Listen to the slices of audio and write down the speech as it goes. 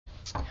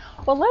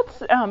Well,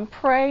 let's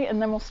pray,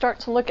 and then we'll start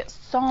to look at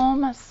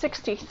Psalm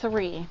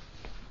 63.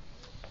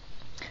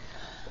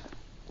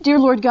 Dear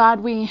Lord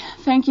God, we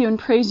thank you and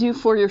praise you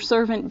for your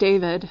servant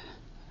David.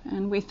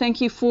 And we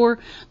thank you for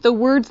the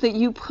words that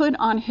you put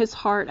on his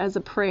heart as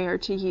a prayer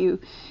to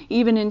you,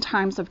 even in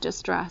times of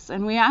distress.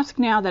 And we ask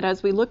now that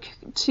as we look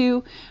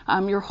to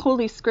your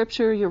holy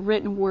scripture, your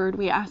written word,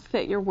 we ask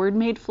that your word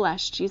made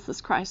flesh,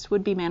 Jesus Christ,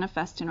 would be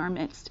manifest in our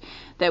midst,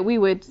 that we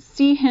would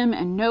see him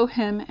and know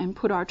him and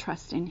put our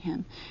trust in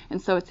him.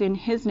 And so it's in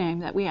his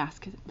name that we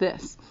ask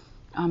this.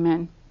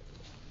 Amen.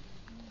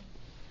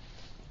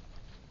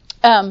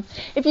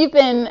 If you've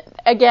been,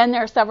 again,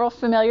 there are several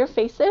familiar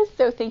faces,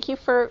 so thank you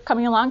for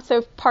coming along.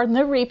 So pardon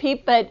the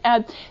repeat, but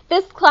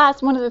this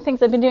class, one of the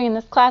things I've been doing in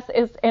this class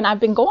is, and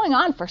I've been going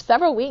on for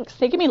several weeks,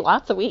 taking me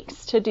lots of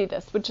weeks to do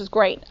this, which is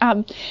great.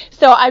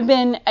 So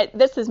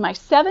this is my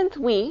 7th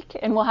week,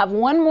 and we'll have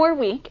one more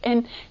week.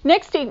 And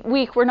next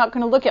week, we're not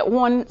going to look at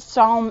one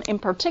psalm in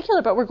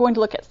particular, but we're going to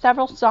look at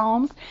several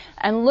psalms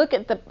and look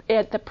at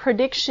the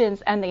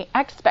predictions and the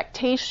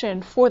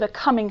expectation for the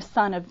coming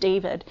son of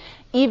David,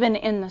 even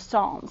in the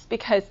Psalms,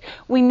 because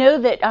we know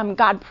that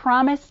God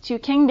promised to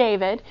King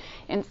David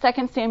in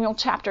 2 Samuel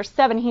chapter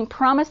 7, he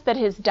promised that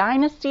his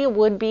dynasty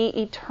would be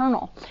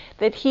eternal,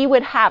 that he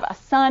would have a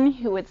son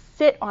who would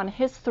sit on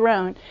his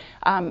throne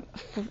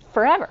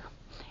forever.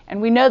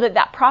 And we know that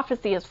that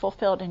prophecy is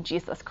fulfilled in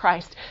Jesus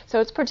Christ.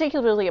 So it's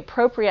particularly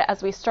appropriate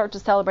as we start to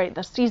celebrate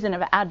the season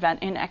of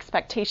Advent in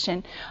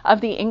expectation of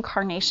the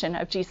incarnation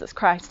of Jesus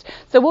Christ.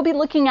 So we'll be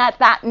looking at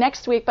that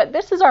next week, but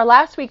this is our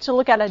last week to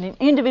look at an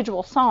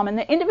individual psalm. And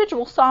the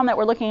individual psalm that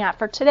we're looking at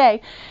for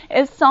today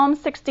is Psalm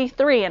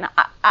 63. And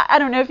I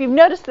don't know if you've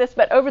noticed this,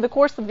 but over the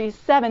course of these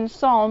 7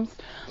 psalms,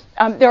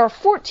 there are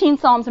 14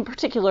 psalms in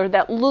particular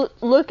that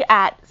look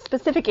at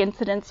specific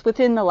incidents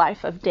within the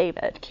life of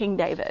David, King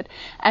David.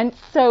 And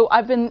so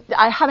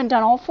I haven't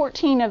done all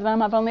 14 of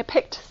them. I've only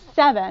picked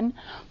 7.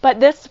 But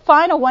this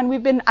final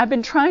one I've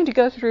been trying to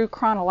go through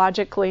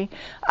chronologically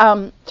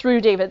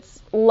through David's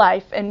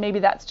life, and maybe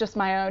that's just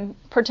my own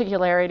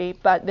particularity,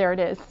 but there it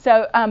is.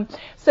 So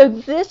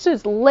this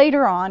is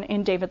later on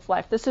in David's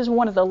life. This is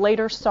one of the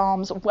later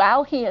psalms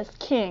while he is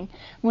king.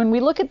 When we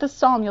look at the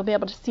psalm, you'll be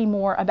able to see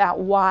more about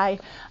why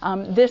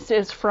this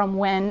is from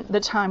the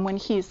time when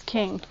he's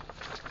king.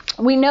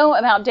 We know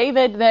about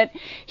David that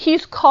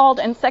he's called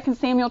in 2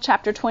 Samuel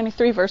chapter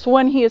 23, verse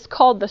 1, he is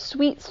called the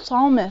sweet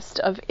psalmist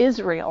of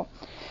Israel.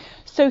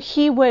 So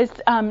he was,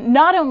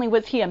 not only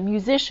was he a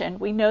musician,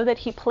 we know that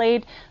he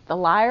played the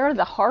lyre,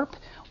 the harp,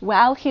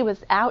 while he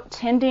was out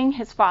tending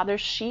his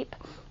father's sheep.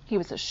 He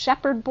was a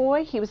shepherd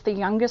boy. He was the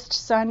youngest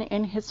son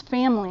in his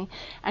family.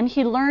 And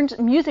he learned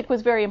music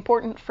was very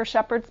important for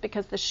shepherds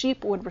because the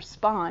sheep would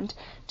respond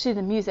to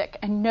the music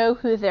and know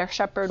who their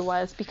shepherd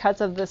was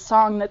because of the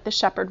song that the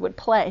shepherd would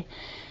play.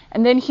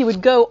 And then he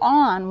would go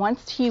on,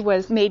 once he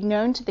was made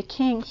known to the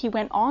king, he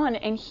went on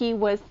and he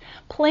was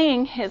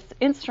playing his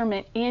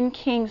instrument in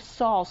King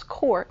Saul's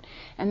court.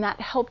 And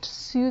that helped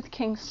soothe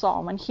King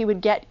Saul. When he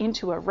would get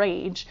into a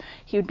rage,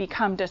 he would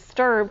become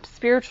disturbed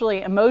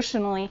spiritually,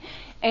 emotionally,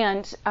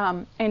 and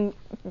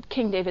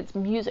King David's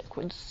music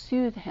would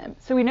soothe him.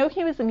 So we know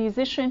he was a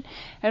musician.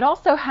 It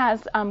also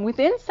has,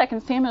 within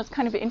 2 Samuel, it's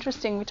kind of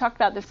interesting, we talked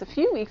about this a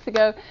few weeks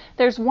ago,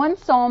 there's one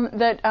psalm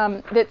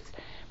that's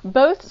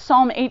both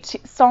Psalm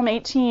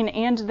 18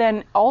 and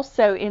then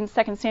also in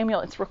 2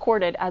 Samuel it's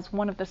recorded as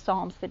one of the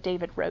psalms that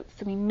David wrote.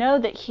 So we know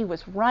that he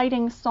was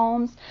writing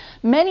psalms.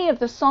 Many of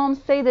the psalms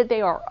say that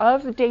they are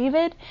of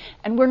David,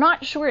 and we're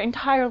not sure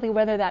entirely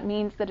whether that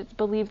means that it's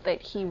believed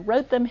that he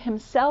wrote them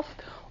himself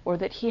or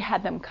that he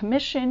had them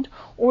commissioned,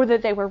 or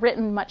that they were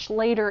written much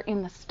later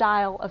in the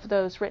style of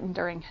those written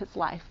during his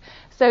life.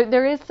 So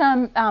there is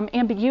some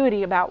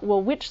ambiguity about,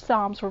 which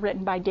psalms were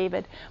written by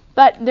David.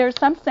 But there's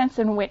some sense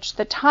in which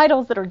the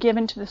titles that are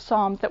given to the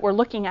psalms that we're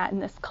looking at in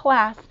this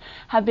class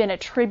have been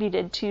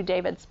attributed to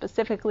David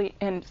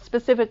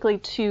specifically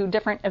to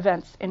different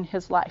events in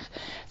his life.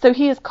 So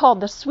he is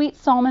called the sweet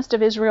psalmist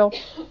of Israel.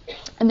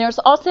 And there's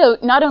also,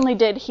 not only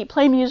did he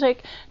play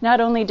music, not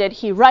only did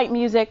he write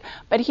music,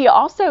 but he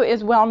also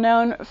is well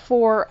known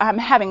for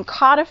having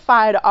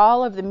codified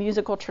all of the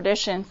musical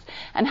traditions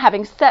and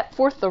having set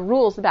forth the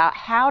rules about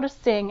how to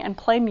sing and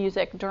play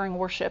music during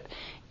worship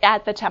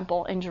at the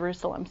temple in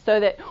Jerusalem, so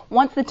that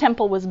once the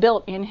temple was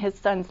built in his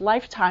son's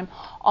lifetime,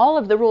 all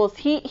of the rules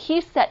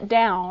he set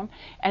down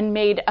and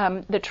made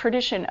the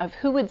tradition of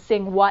who would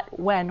sing what,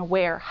 when,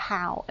 where,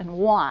 how, and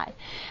why.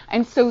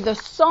 And so the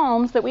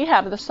psalms that we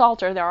have, the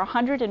Psalter, there are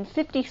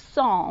 150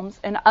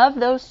 psalms, and of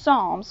those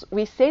psalms,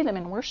 we say them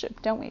in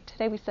worship, don't we?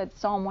 Today we said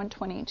Psalm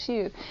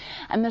 122.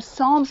 And the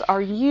psalms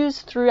are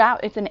used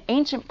throughout. It's an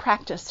ancient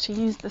practice to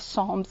use the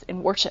psalms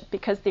in worship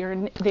because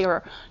they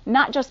are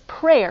not just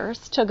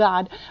prayers to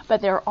God,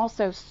 but there are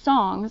also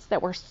songs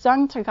that were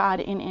sung to God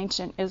in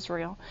ancient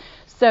Israel.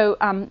 So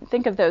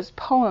think of those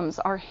poems.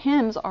 Our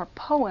hymns are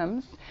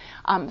poems.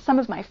 Some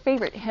of my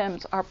favorite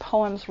hymns are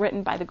poems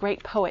written by the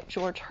great poet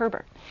George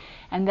Herbert,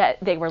 and that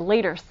they were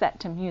later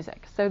set to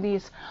music. So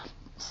these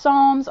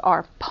Psalms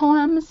are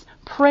poems,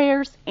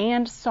 prayers,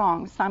 and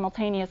songs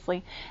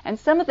simultaneously. And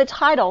some of the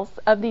titles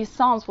of these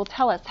psalms will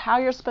tell us how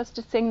you're supposed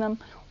to sing them,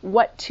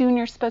 what tune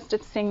you're supposed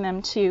to sing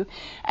them to.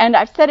 And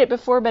I've said it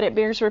before, but it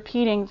bears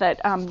repeating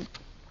that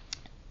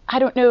I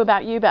don't know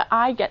about you, but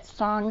I get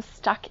songs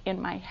stuck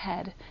in my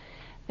head.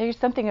 There's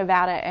something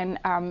about it, and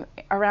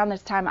around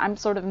this time, I'm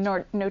sort of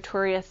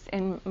notorious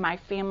in my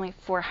family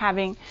for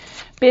having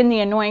been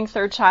the annoying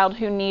third child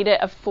who needed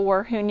a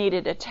four, who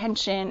needed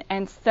attention,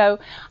 and so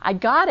I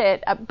got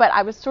it, but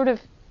I was sort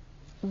of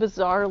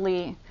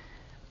bizarrely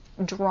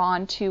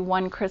drawn to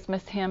one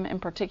Christmas hymn in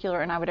particular,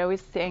 and I would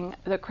always sing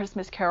the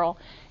Christmas carol,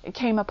 "It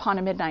Came Upon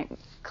a Midnight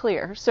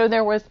Clear." So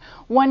there was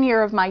one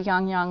year of my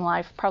young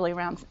life, probably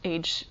around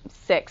age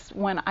 6,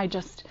 when I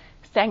just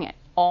sang it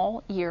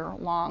all year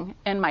long.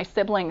 And my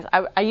siblings,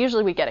 I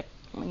usually would get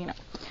a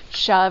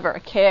shove or a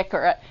kick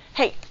or a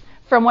hey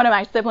from one of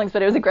my siblings,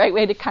 but it was a great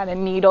way to kind of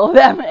needle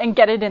them and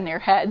get it in their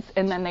heads,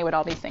 and then they would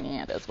all be singing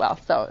it as well.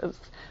 So it was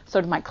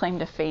sort of my claim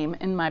to fame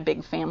in my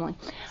big family.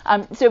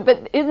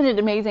 But isn't it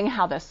amazing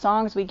how the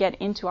songs we get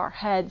into our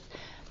heads,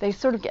 they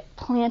sort of get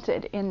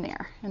planted in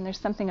there, and there's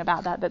something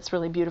about that that's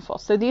really beautiful.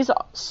 So these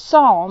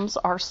psalms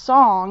are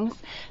songs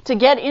to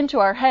get into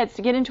our heads,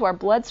 to get into our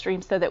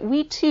bloodstream, so that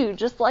we too,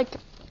 just like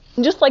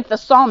the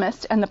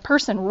psalmist and the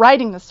person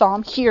writing the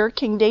psalm here,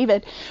 King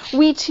David,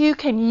 we too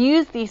can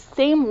use these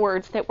same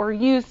words that were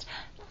used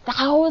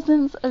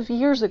thousands of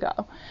years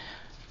ago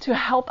to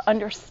help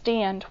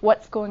understand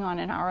what's going on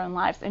in our own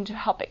lives and to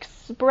help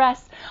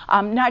express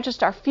not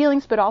just our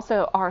feelings, but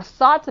also our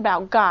thoughts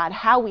about God,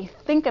 how we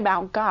think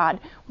about God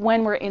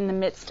when we're in the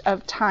midst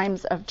of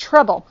times of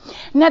trouble.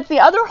 And that's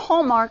the other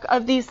hallmark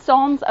of these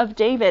Psalms of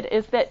David,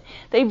 is that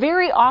they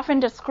very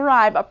often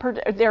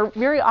they're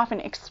very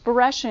often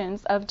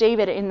expressions of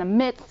David in the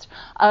midst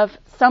of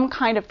some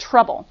kind of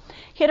trouble.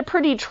 He had a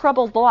pretty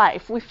troubled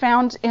life. We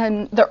found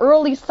in the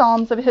early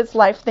Psalms of his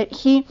life that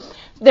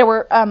there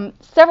were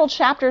several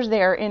chapters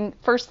there in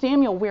 1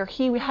 Samuel where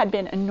he had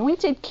been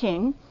anointed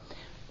king.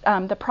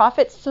 The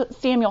prophet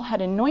Samuel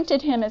had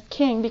anointed him as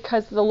king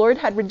because the Lord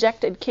had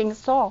rejected King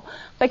Saul.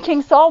 But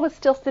King Saul was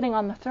still sitting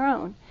on the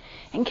throne.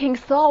 And King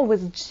Saul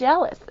was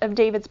jealous of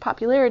David's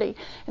popularity.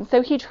 And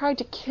so he tried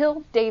to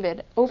kill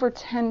David over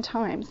 10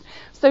 times.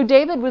 So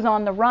David was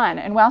on the run.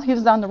 And while he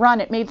was on the run,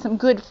 it made some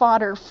good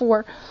fodder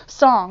for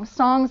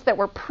songs that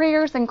were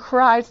prayers and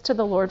cries to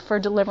the Lord for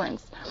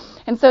deliverance.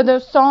 And so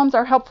those psalms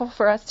are helpful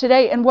for us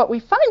today. And what we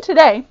find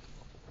today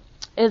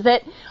is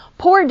that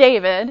poor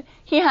David,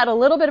 he had a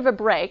little bit of a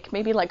break,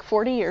 maybe like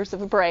 40 years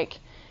of a break.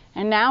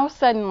 And now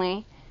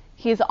suddenly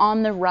he's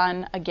on the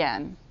run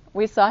again.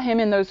 We saw him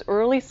in those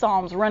early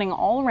Psalms running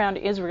all around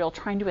Israel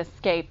trying to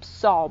escape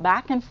Saul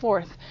back and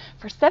forth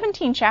for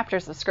 17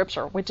 chapters of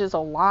Scripture, which is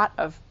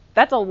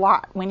that's a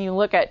lot when you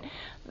look at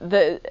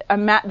the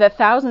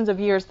thousands of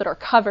years that are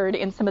covered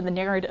in some of the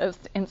narratives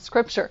in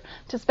Scripture.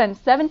 To spend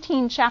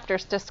 17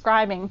 chapters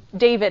describing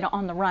David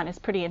on the run is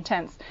pretty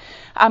intense.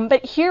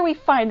 But here we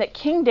find that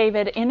King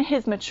David, in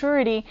his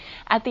maturity,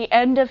 at the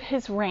end of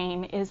his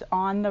reign, is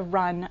on the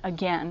run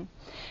again.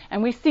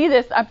 And we see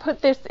this, I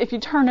put this, if you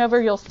turn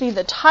over, you'll see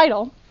the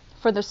title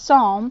for the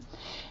psalm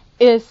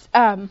is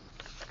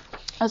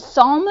a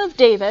psalm of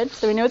David,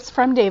 so we know it's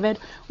from David,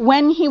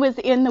 when he was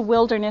in the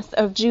wilderness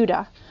of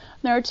Judah.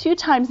 There are 2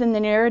 times in the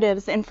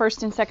narratives in 1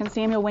 and 2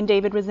 Samuel when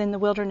David was in the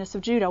wilderness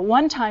of Judah.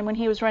 One time when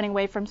he was running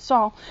away from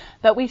Saul,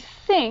 but we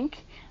think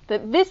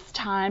that this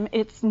time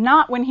it's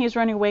not when he's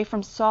running away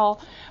from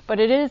Saul, but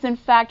it is in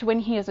fact when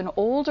he is an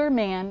older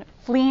man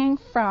fleeing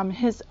from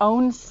his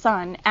own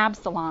son,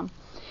 Absalom.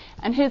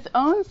 And his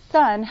own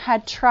son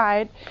had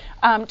tried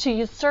to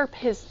usurp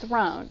his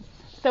throne.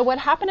 So what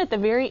happened at the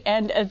very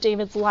end of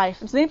David's life?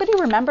 Does anybody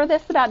remember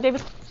this about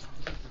David?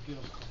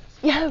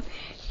 Yeah,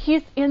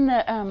 he's in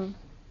the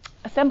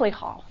assembly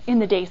hall in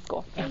the day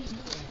school.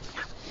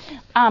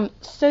 Yeah.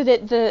 So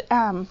that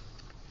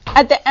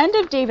at the end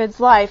of David's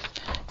life,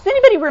 does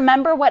anybody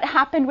remember what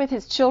happened with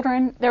his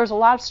children? There was a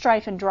lot of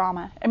strife and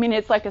drama. I mean,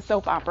 it's like a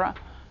soap opera.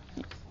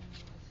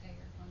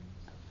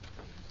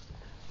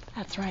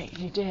 That's right,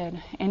 you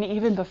did. And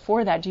even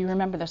before that, do you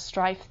remember the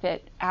strife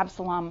that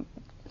Absalom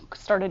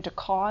started to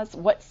cause?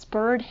 What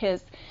spurred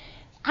his...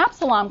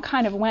 Absalom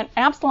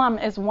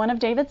is one of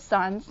David's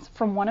sons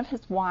from one of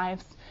his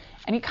wives,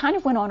 and he kind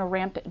of went on a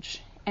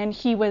rampage. And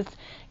he was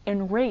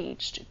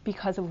enraged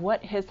because of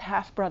what his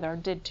half-brother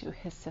did to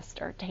his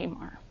sister,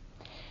 Tamar.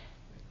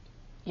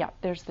 Yeah,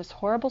 there's this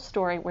horrible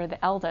story where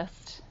the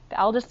eldest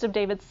of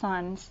David's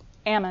sons,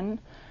 Ammon,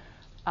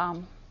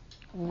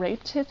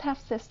 raped his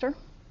half-sister.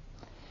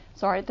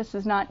 Sorry, this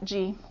is not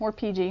G or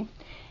PG.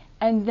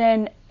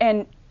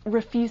 And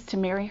refused to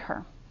marry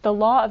her. The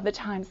law of the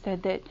time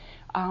said that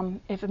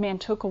if a man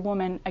took a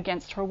woman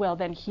against her will,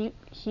 then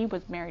he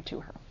was married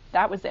to her.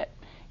 That was it.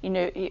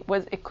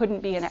 It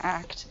couldn't be an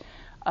act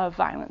of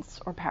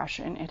violence or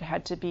passion. It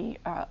had to be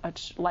a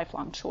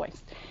lifelong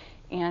choice.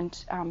 And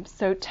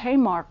so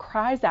Tamar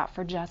cries out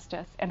for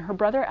justice, and her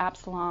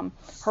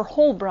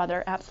whole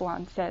brother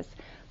Absalom says,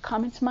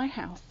 "Come into my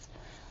house.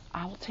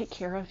 I will take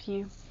care of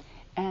you,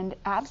 And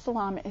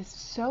Absalom is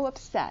so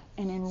upset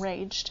and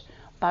enraged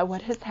by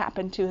what has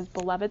happened to his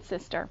beloved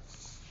sister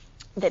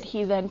that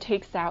he then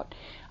takes out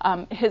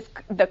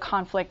the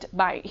conflict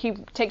he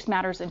takes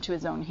matters into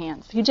his own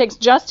hands. He takes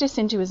justice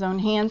into his own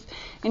hands,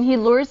 and he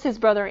lures his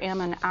brother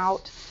Ammon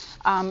out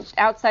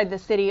outside the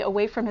city,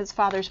 away from his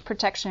father's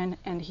protection,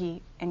 and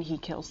he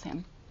kills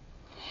him,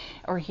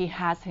 or he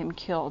has him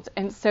killed.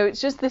 And so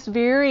it's just this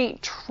very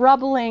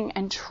troubling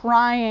and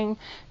trying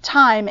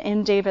time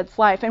in David's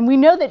life. And we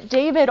know that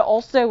David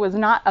also was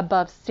not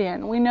above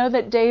sin. We know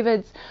that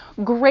David's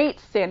great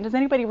sin, does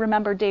anybody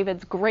remember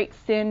David's great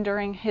sin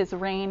during his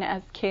reign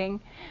as king?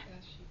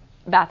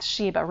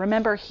 Bathsheba.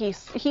 Remember,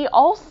 he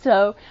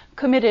also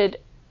committed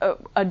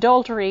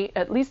adultery.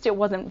 At least it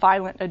wasn't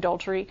violent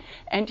adultery.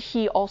 And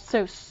he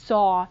also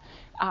saw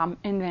and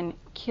then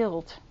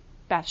killed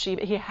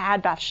Bathsheba. He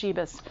had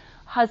Bathsheba's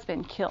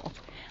husband killed.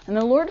 And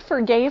the Lord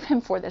forgave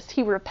him for this.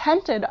 He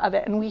repented of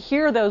it. And we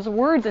hear those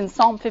words in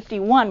Psalm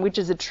 51, which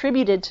is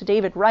attributed to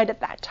David right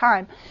at that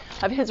time,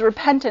 of his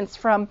repentance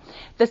from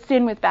the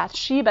sin with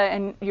Bathsheba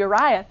and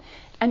Uriah.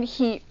 And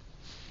he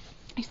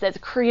says,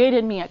 create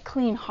in me a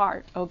clean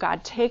heart, O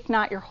God. Take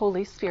not your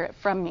Holy Spirit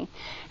from me.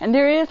 And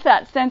there is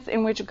that sense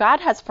in which God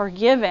has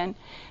forgiven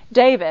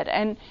David.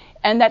 And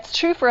that's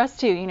true for us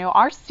too.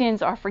 Our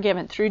sins are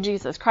forgiven through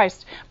Jesus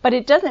Christ. But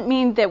it doesn't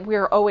mean that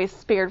we're always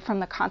spared from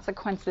the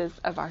consequences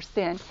of our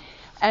sin.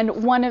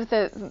 And one of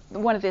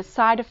the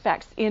side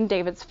effects in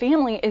David's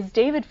family is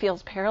David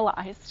feels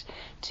paralyzed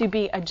to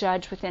be a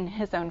judge within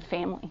his own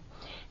family.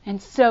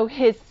 And so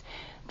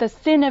the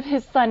sin of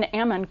his son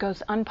Ammon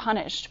goes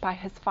unpunished by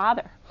his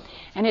father.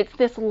 And it's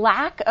this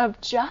lack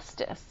of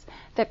justice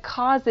that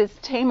causes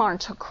Tamar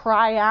to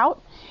cry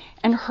out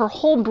and her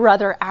whole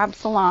brother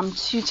Absalom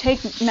to take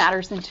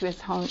matters into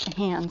his own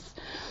hands.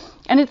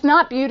 And it's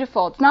not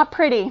beautiful. It's not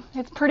pretty.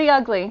 It's pretty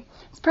ugly.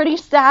 It's pretty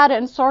sad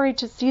and sorry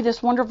to see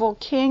this wonderful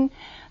king,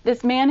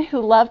 this man who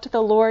loved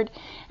the Lord,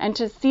 and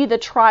to see the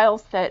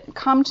trials that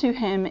come to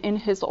him in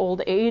his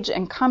old age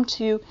and come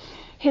to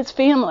his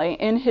family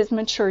in his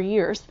mature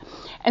years.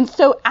 And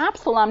so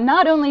Absalom,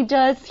 not only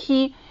does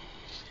he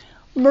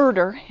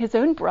murder his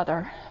own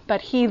brother,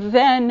 but he's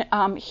then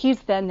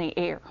the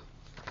heir.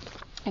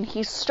 And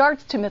he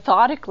starts to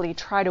methodically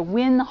try to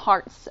win the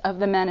hearts of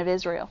the men of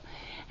Israel.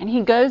 And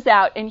he goes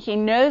out and he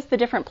knows the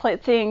different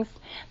things,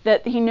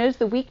 that he knows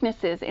the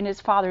weaknesses in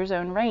his father's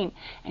own reign.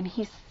 And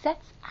he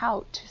sets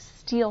out to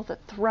steal the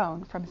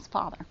throne from his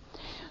father.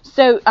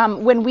 So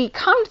when we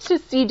come to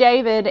see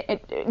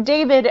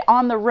David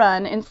on the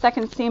run in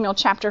 2 Samuel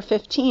chapter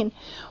 15,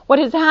 what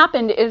has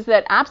happened is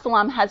that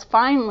Absalom has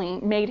finally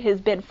made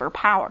his bid for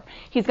power.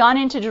 He's gone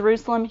into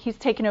Jerusalem. He's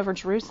taken over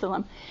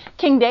Jerusalem.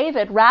 King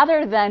David,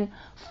 rather than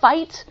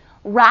fight,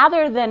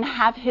 rather than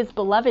have his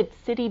beloved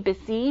city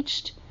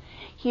besieged,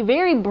 he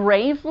very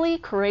bravely,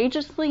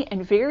 courageously,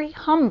 and very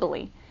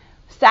humbly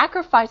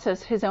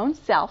sacrifices his own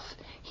self.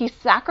 He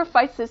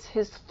sacrifices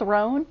his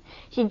throne.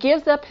 He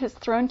gives up his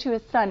throne to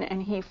his son,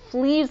 and he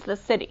flees the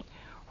city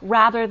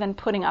rather than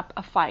putting up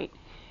a fight.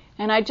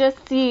 And I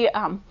just see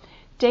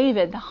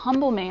David, the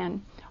humble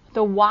man,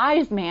 the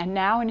wise man,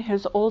 now in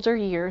his older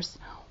years.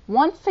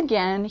 Once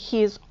again,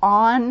 he's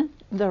on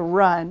the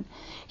run.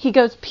 He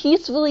goes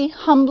peacefully,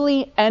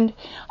 humbly, and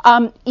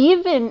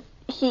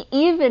he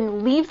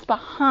even leaves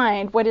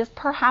behind what is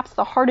perhaps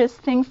the hardest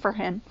thing for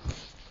him,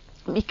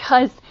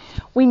 because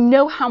we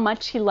know how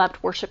much he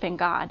loved worshiping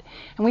God.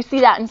 And we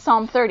see that in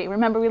Psalm 30.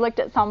 Remember, we looked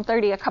at Psalm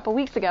 30 a couple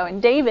weeks ago,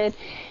 and David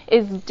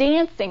is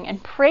dancing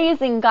and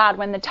praising God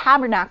when the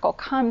tabernacle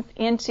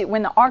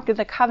when the Ark of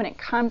the Covenant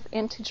comes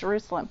into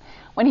Jerusalem,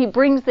 when he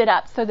brings it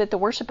up so that the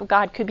worship of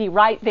God could be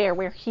right there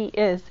where he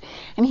is.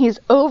 And he's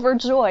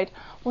overjoyed.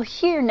 Well,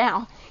 here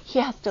now, he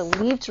has to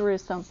leave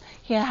Jerusalem.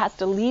 He has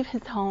to leave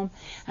his home.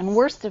 And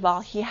worst of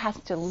all, he has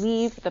to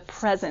leave the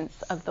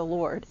presence of the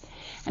Lord.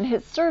 And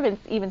his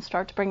servants even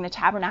start to bring the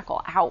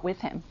tabernacle out with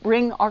him,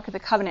 bring the Ark of the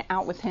Covenant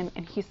out with him.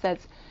 And he says,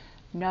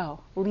 no,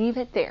 leave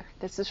it there.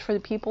 This is for the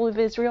people of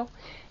Israel.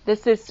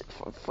 This is,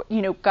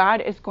 God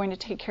is going to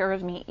take care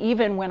of me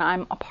even when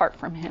I'm apart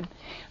from him.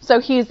 So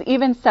he's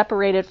even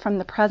separated from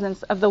the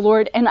presence of the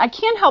Lord. And I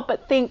can't help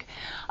but think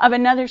of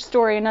another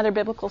story, another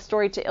biblical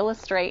story to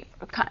illustrate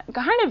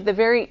kind of the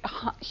very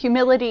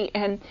humility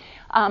and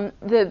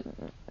the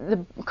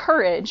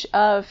courage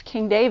of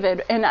King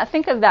David. And I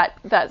think of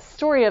that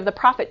story of the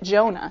prophet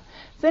Jonah.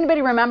 Does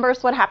anybody remember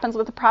what happens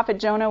with the prophet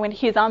Jonah when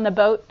he's on the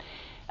boat?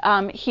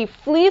 He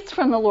flees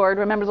from the Lord.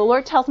 Remember, the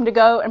Lord tells him to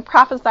go and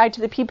prophesy to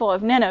the people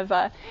of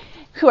Nineveh,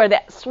 who are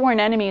the sworn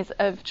enemies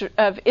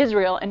of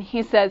Israel. And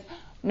he says,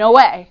 no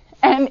way.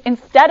 And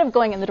instead of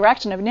going in the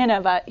direction of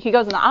Nineveh, he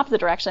goes in the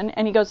opposite direction,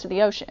 and he goes to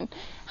the ocean.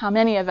 How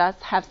many of us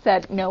have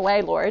said, no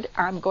way, Lord,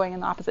 I'm going in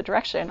the opposite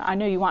direction. I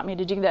know you want me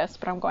to do this,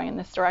 but I'm going in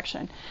this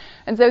direction.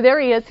 And so there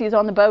he is. He's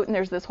on the boat, and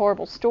there's this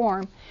horrible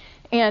storm.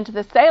 And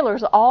the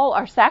sailors all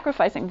are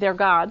sacrificing their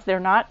gods. They're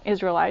not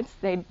Israelites.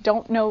 They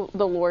don't know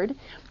the Lord.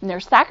 And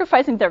they're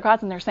sacrificing their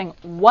gods, and they're saying,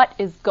 what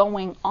is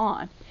going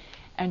on?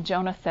 And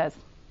Jonah says,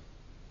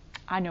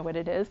 I know what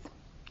it is.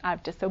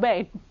 I've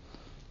disobeyed.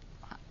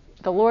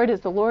 the Lord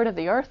is the Lord of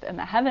the earth and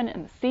the heaven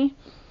and the sea,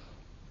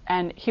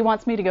 and he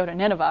wants me to go to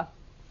Nineveh.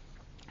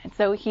 And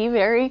so he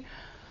very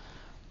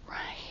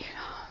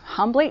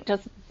humbly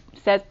just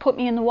says, put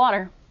me in the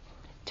water.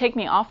 Take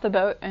me off the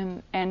boat.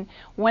 And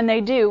when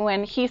they do,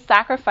 when he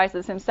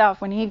sacrifices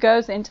himself, when he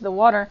goes into the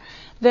water,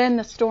 then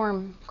the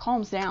storm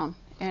calms down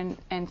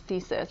and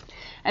ceases.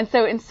 And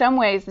so in some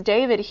ways,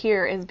 David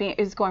here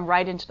is going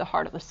right into the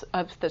heart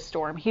of the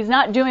storm. He's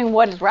not doing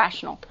what is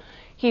rational.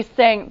 He's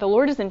saying, the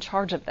Lord is in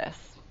charge of this.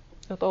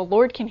 The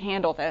Lord can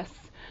handle this.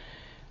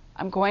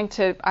 I'm going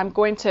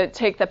to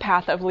take the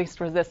path of least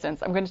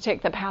resistance. I'm going to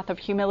take the path of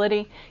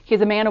humility.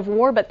 He's a man of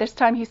war, but this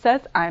time he says,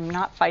 I'm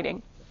not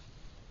fighting.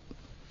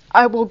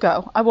 I will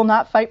go. I will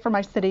not fight for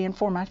my city and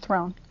for my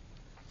throne.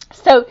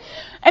 So,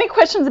 any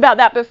questions about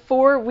that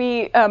before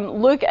we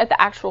look at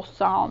the actual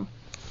psalm?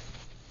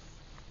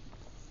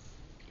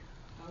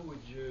 How would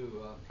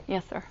you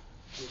yes, sir.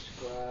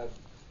 describe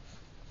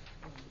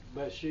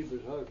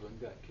Bathsheba's husband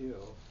got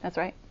killed? That's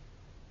right.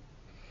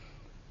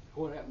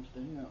 What happens to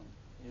him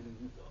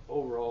in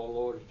overall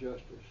Lord's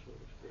justice, so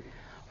to speak?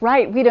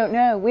 Right. We don't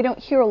know. We don't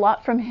hear a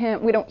lot from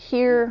him. We don't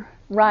hear.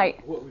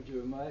 Right. What would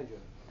you imagine?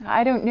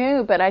 I don't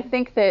know, but I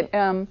think that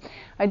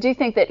I do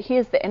think that he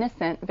is the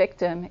innocent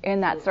victim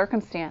in that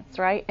circumstance,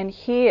 right? And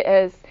he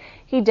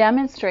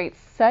demonstrates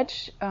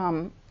such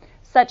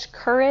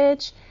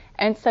courage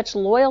and such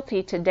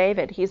loyalty to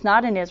David. He's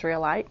not an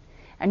Israelite.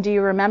 And do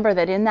you remember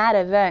that in that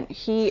event,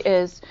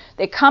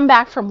 they come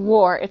back from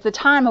war. It's a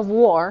time of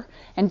war.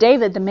 And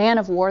David, the man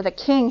of war, the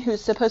king who's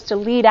supposed to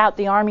lead out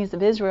the armies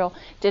of Israel,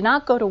 did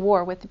not go to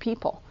war with the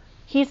people.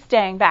 He's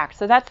staying back.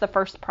 So that's the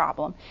first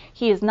problem.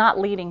 He is not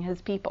leading his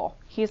people.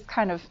 He's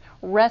kind of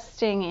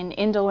resting in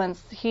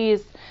indolence.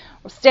 He's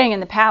staying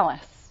in the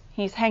palace.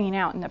 He's hanging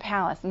out in the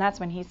palace. And that's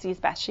when he sees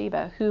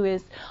Bathsheba, who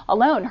is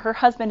alone. Her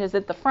husband is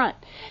at the front.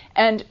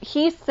 And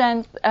he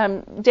sends,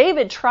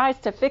 David tries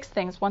to fix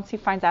things once he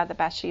finds out that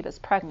Bathsheba is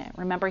pregnant.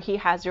 Remember, he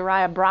has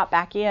Uriah brought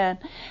back in.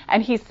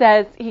 And he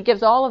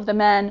gives all of the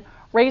men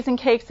raisin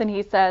cakes. And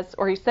he says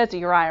to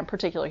Uriah in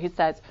particular, he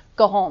says,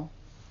 go home.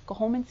 Go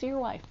home and see your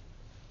wife.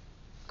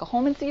 Go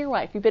home and see your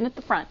wife. You've been at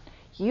the front.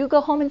 You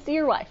go home and see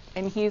your wife.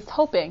 And he's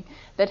hoping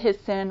that his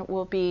sin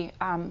will be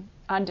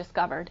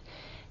undiscovered.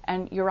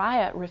 And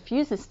Uriah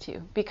refuses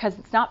to, because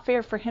it's not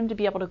fair for him to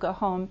be able to go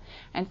home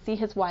and see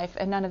his wife,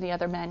 and none of the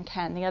other men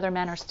can. The other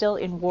men are still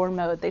in war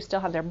mode. They still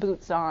have their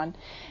boots on,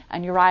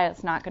 and Uriah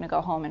is not going to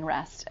go home and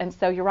rest. And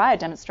so Uriah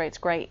demonstrates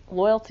great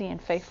loyalty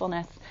and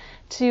faithfulness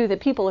to the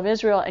people of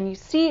Israel. And you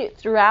see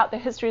throughout the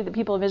history of the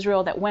people of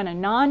Israel that when a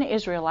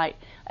non-Israelite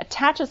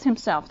attaches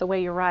himself the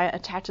way Uriah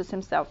attaches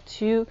himself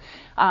to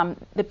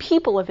the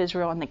people of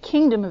Israel and the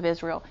kingdom of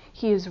Israel,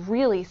 he is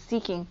really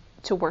seeking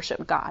to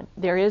worship God.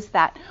 There is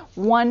that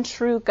one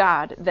true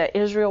God that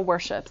Israel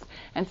worships.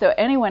 And so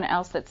anyone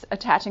else that's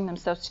attaching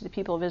themselves to the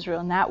people of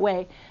Israel in that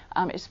way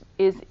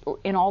is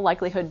in all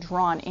likelihood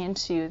drawn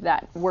into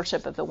that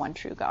worship of the one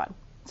true God.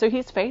 So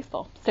he's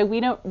faithful. So we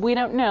don't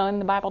know,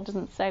 and the Bible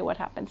doesn't say what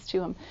happens to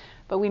him,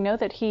 but we know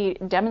that he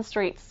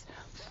demonstrates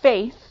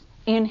faith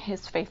in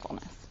his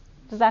faithfulness.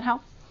 Does that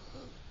help?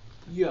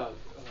 Yeah,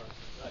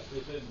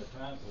 within the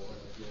time for it,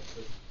 I guess,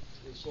 but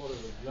it's sort of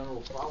a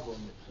general problem,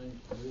 it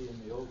seems to me,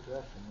 in the Old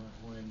Testament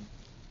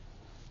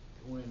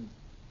when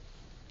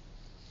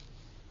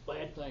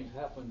bad things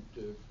happen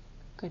to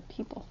good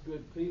people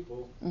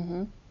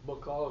mm-hmm.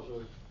 because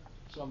of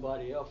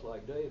somebody else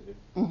like David.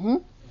 Mm-hmm.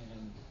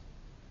 And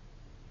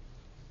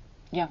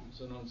yeah,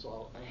 it's an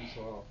unsolved thing.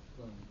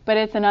 But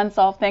it's an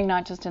unsolved thing,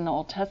 not just in the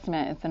Old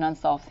Testament. It's an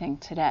unsolved thing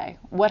today.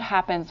 What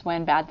happens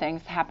when bad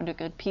things happen to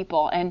good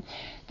people? And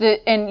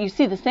you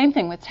see the same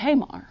thing with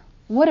Tamar.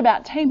 What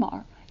about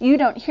Tamar? You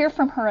don't hear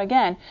from her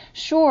again.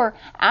 Sure,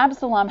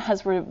 Absalom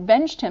has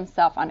revenged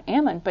himself on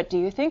Ammon, but do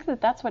you think that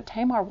that's what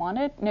Tamar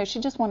wanted? No, she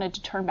just wanted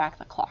to turn back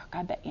the clock.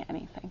 I bet you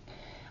anything.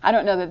 I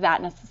don't know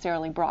that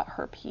necessarily brought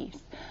her peace.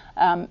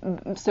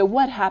 So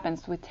what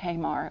happens with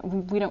Tamar?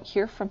 We don't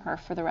hear from her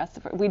for the rest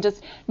of her. We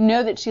just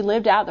know that she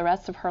lived out the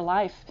rest of her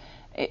life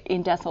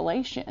in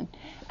desolation.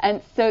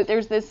 And so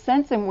there's this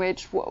sense in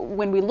which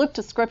when we look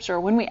to Scripture,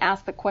 when we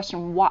ask the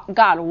question,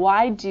 God,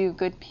 why do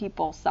good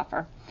people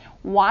suffer?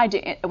 Why do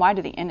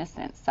the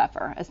innocent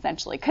suffer,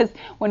 essentially? Because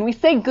when we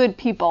say good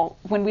people,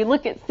 when we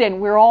look at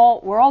sin, we're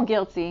all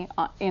guilty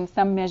in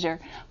some measure.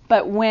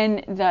 But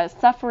when the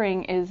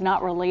suffering is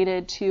not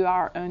related to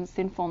our own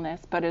sinfulness,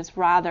 but is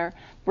rather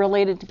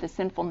related to the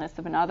sinfulness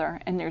of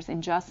another, and there's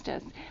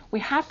injustice, we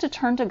have to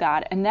turn to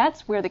God, and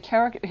that's where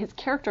his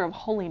character of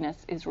holiness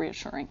is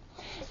reassuring.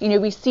 You know,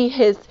 we see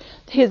his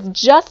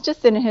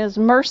justice and his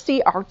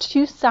mercy are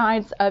two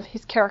sides of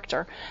his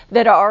character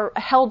that are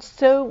held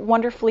so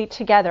wonderfully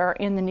together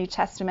in the New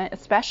Testament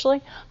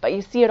especially, but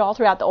you see it all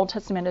throughout the Old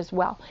Testament as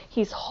well.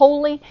 He's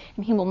holy,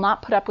 and he will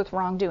not put up with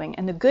wrongdoing.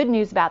 And the good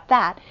news about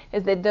that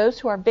is that those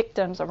who are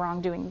victims of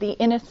wrongdoing, the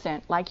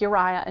innocent, like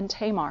Uriah and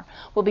Tamar,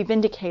 will be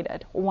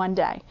vindicated one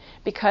day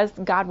because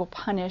God will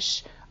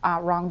punish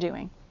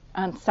wrongdoing.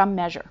 on some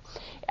measure.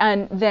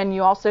 And then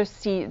you also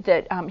see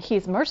that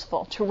he's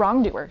merciful to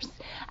wrongdoers,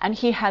 and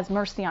he has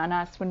mercy on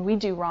us when we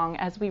do wrong.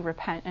 As we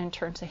repent and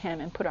turn to him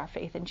and put our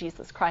faith in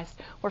Jesus Christ,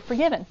 we're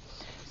forgiven.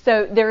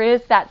 So there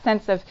is that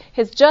sense of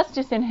his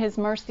justice and his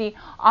mercy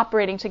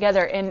operating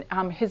together,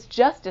 and his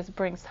justice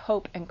brings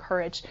hope and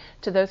courage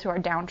to those who are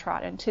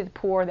downtrodden, to the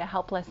poor, the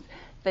helpless,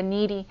 the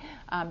needy,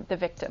 the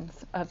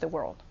victims of the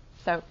world.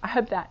 So I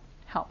hope that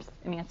helps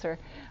and answer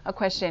a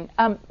question.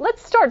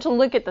 Let's start to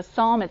look at the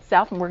psalm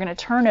itself, and we're going to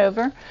turn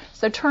over.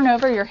 So turn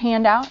over your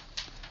handout.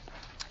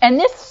 And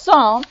this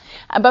psalm,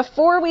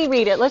 before we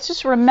read it, let's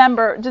just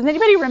remember, does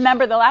anybody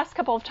remember the last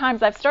couple of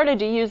times I've started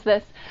to use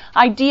this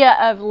idea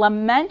of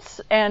laments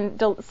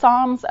and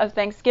psalms of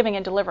thanksgiving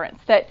and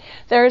deliverance, that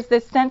there's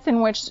this sense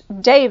in which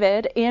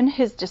David, in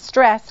his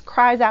distress,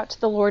 cries out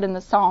to the Lord in the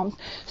psalms.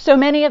 So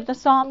many of the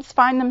psalms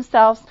find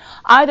themselves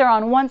either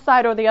on one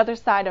side or the other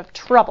side of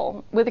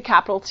trouble, with a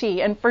capital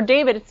T. And for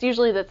David, it's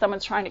usually that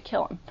someone's trying to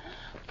kill him.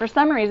 For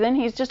some reason,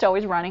 he's just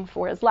always running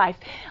for his life.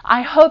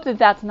 I hope that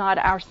that's not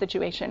our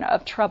situation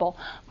of trouble.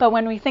 But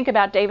when we think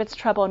about David's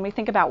trouble, and we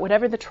think about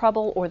whatever the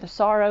trouble or the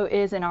sorrow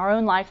is in our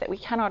own life that we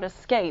cannot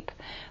escape,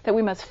 that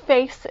we must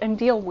face and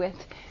deal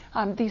with,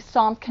 these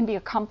psalms can be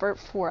a comfort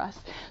for us.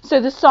 So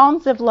the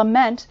Psalms of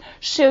Lament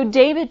show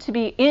David to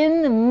be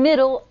in the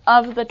middle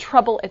of the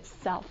trouble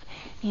itself.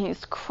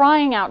 He's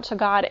crying out to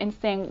God and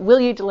saying, will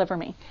you deliver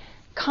me?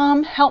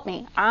 Come, help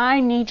me.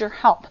 I need your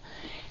help.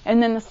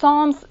 And then the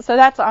Psalms, so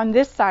that's on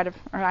this side of,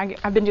 or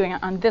I've been doing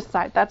it on this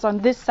side. That's on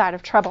this side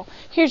of trouble.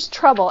 Here's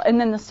trouble. And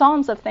then the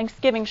Psalms of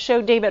Thanksgiving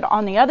show David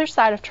on the other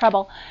side of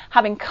trouble,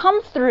 having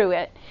come through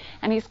it.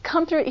 And he's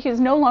come through it. He's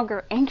no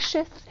longer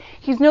anxious.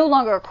 He's no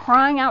longer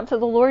crying out to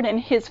the Lord in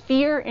his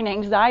fear and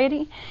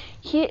anxiety.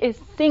 He is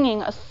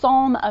singing a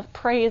psalm of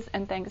praise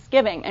and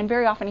thanksgiving. And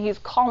very often he's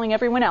calling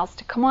everyone else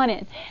to come on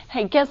in.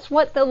 Hey, guess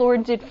what the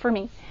Lord did for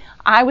me?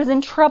 I was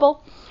in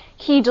trouble.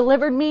 He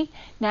delivered me.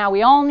 Now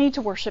we all need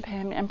to worship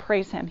him and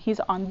praise him.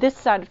 He's on this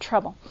side of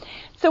trouble.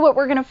 So what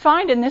we're going to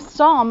find in this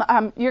psalm,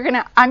 I'm going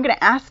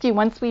to ask you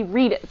once we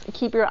read it, so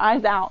keep your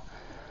eyes out,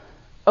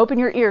 open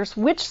your ears.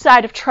 Which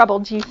side of trouble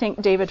do you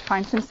think David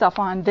finds himself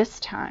on this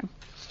time?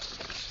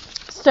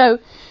 So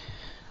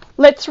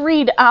let's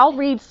read. I'll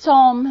read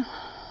Psalm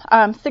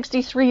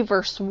 63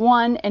 verse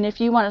 1, and if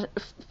you want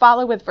to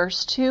follow with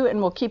verse 2, and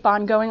we'll keep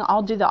on going,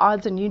 I'll do the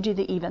odds and you do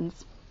the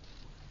evens.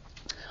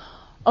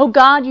 O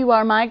God, you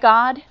are my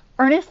God.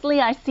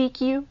 Earnestly I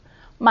seek you.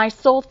 My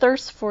soul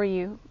thirsts for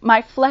you.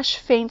 My flesh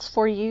faints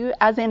for you,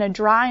 as in a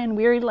dry and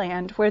weary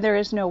land where there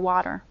is no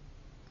water.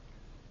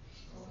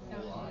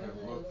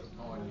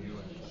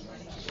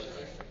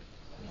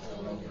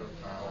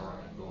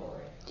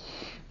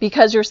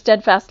 Because your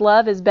steadfast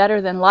love is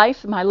better than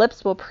life, my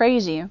lips will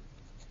praise you.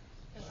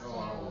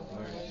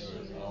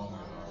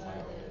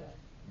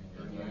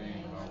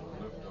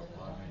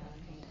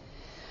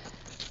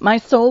 My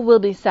soul will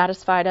be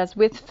satisfied as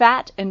with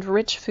fat and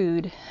rich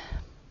food,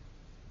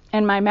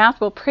 and my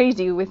mouth will praise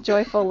you with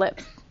joyful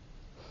lips.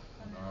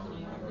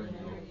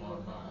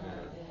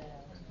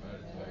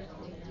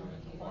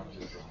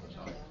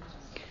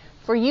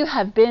 For you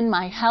have been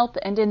my help,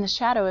 and in the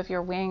shadow of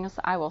your wings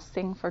I will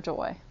sing for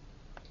joy.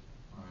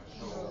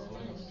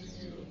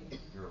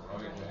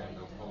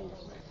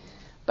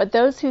 But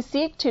those who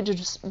seek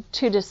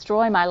to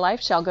destroy my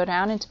life shall go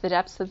down into the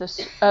depths of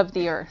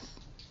the earth.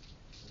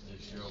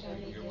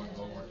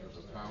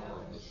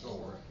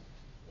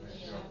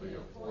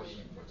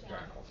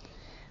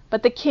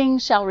 But the king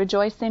shall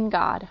rejoice in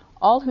God.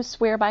 All who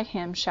swear by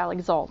him shall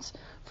exult,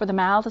 for the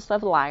mouths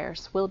of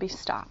liars will be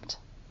stopped.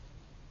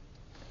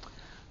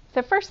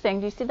 So first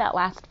thing, do you see that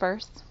last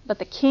verse? But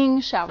the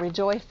king shall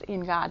rejoice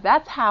in God.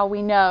 That's how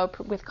we know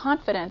with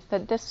confidence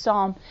that this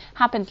psalm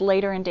happens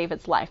later in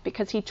David's life,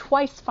 because he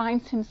twice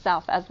finds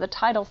himself, as the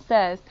title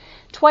says,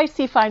 twice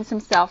he finds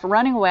himself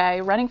running away,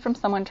 running from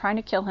someone trying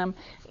to kill him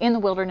in the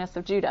wilderness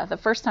of Judah. The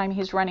first time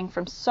he's running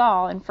from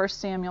Saul in 1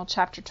 Samuel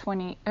chapter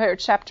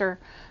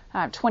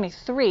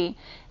 23,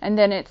 and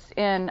then it's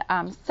in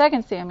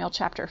 2 Samuel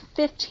chapter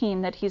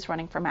 15 that he's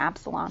running from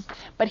Absalom.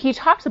 But he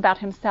talks about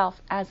himself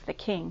as the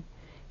king.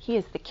 He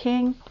is the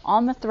king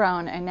on the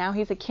throne, and now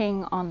he's a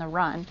king on the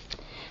run.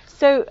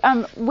 So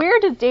where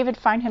does David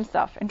find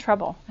himself in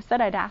trouble? I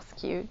said I'd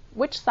ask you,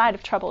 which side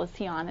of trouble is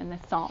he on in this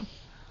psalm?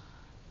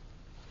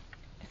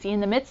 Is he in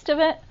the midst of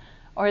it,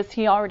 or is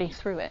he already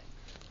through it?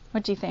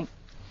 What do you think?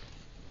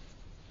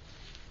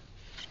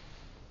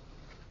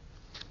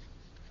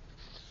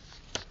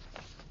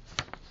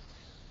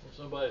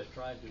 Somebody's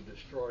trying to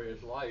destroy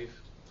his life.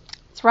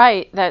 That's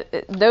right.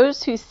 That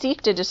those who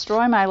seek to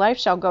destroy my life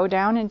shall go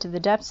down into the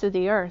depths of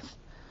the earth.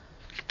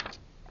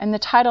 And the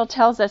title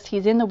tells us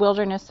he's in the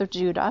wilderness of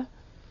Judah.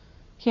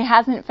 He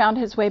hasn't found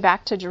his way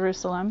back to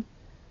Jerusalem.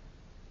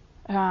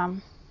 Yeah,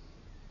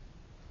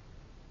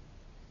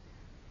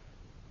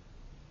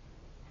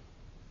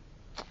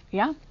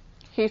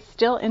 he's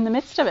still in the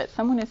midst of it.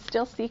 Someone is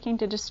still seeking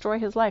to destroy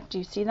his life. Do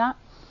you see that?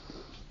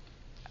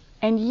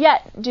 And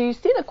yet, do you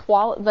see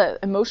the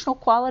emotional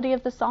quality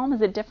of the psalm?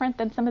 Is it different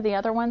than some of the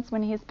other ones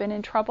when he's been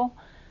in trouble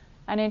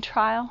and in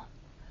trial?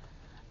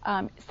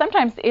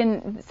 Sometimes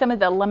in some of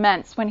the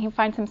laments, when he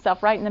finds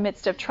himself right in the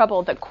midst of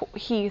trouble,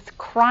 he's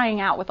crying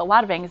out with a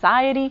lot of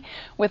anxiety,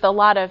 with a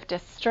lot of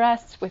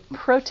distress, with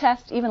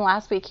protest. Even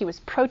last week he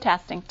was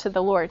protesting to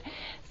the Lord,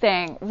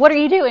 saying, "What are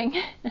you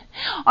doing?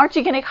 Aren't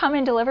you going to come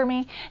and deliver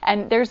me?"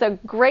 And there's a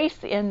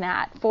grace in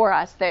that for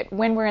us, that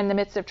when we're in the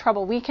midst of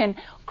trouble, we can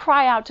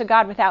cry out to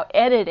God without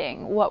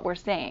editing what we're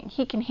saying.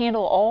 He can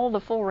handle all the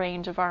full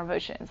range of our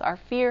emotions, our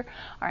fear,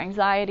 our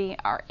anxiety,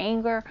 our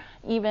anger,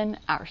 even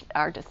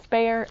our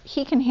despair.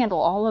 He can handle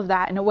all of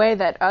that in a way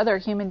that other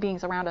human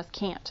beings around us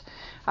can't,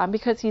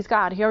 because he's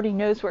God. He already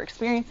knows we're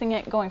experiencing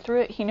it, going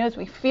through it. He knows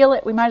we feel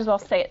it. We might as well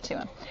say it to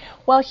him.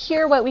 Well,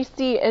 here what we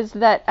see is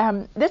that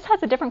this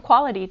has a different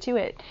quality to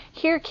it.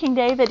 Here, King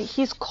David,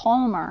 he's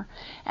calmer,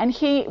 and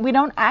we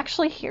don't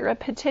actually hear a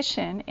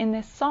petition in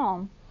this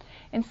psalm.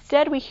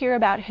 Instead, we hear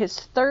about his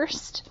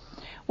thirst.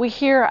 We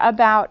hear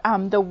about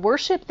the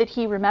worship that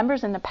he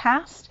remembers in the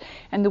past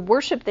and the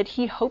worship that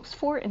he hopes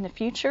for in the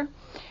future.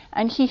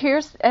 And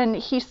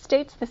he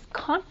states this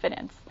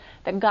confidence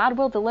that God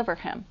will deliver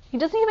him. He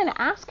doesn't even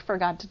ask for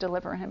God to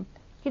deliver him.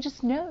 He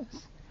just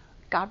knows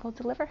God will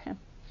deliver him.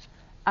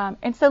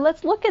 And so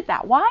let's look at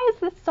that. Why is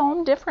this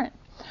psalm different?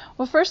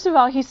 Well, first of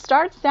all, he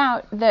starts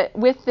out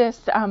with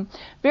this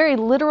very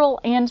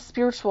literal and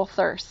spiritual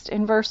thirst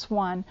in verse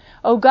 1.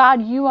 "Oh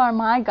God, you are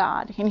my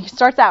God." And he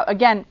starts out,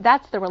 again,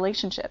 that's the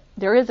relationship.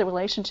 There is a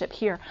relationship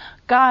here.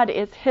 God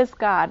is his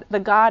God, the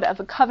God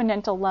of a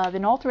covenantal love.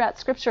 And all throughout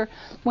Scripture,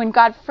 when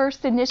God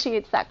first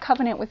initiates that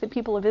covenant with the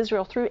people of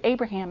Israel through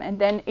Abraham, and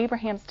then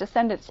Abraham's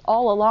descendants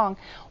all along,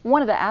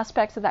 one of the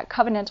aspects of that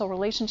covenantal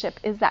relationship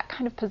is that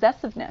kind of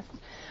possessiveness.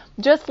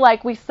 Just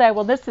like we say,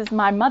 well, this is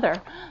my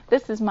mother,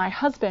 this is my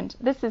husband,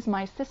 this is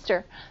my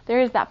sister.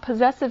 There is that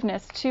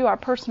possessiveness to our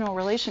personal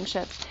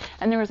relationships,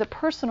 and there is a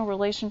personal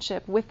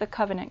relationship with the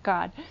covenant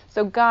God.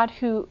 So God,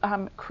 who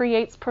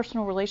creates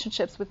personal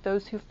relationships with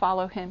those who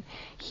follow him,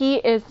 he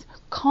is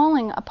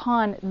calling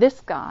upon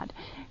this God.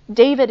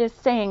 David is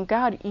saying,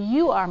 God,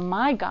 you are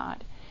my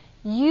God.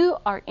 You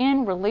are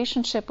in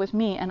relationship with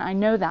me, and I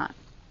know that.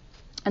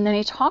 And then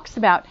he talks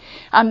about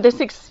this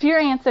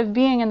experience of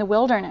being in the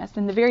wilderness,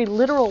 in the very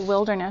literal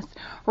wilderness,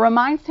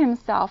 reminds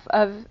himself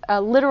of a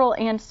literal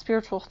and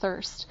spiritual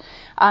thirst.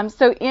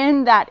 So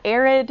in that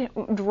arid,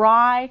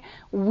 dry,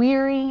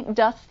 weary,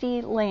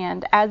 dusty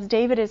land, as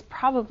David is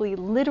probably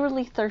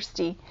literally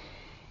thirsty,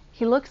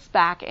 he looks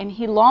back and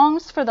he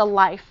longs for the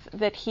life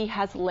that he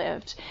has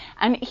lived.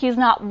 And he's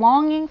not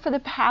longing for the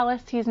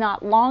palace, he's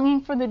not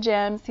longing for the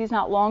gems, he's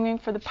not longing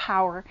for the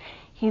power.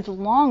 He's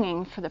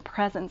longing for the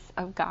presence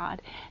of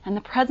God, and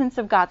the presence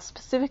of God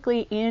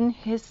specifically in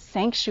his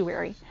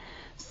sanctuary.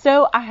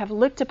 "So I have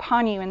looked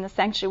upon you in the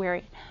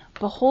sanctuary,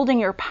 beholding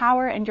your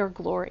power and your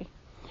glory."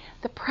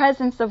 The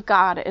presence of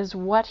God is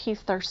what he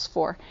thirsts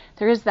for.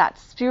 There is that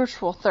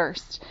spiritual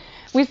thirst.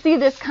 We see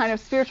this kind of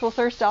spiritual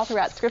thirst all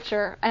throughout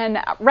Scripture.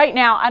 And right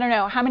now, I don't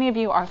know, how many of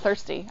you are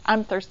thirsty?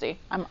 I'm thirsty.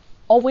 I'm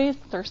always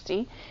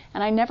thirsty,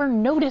 and I never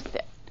notice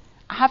it.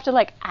 I have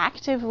to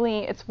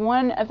actively, it's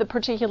one of the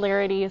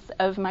particularities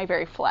of my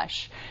very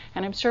flesh.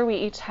 And I'm sure we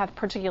each have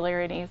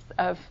particularities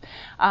of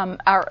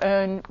our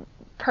own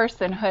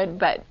personhood,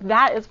 but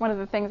that is one of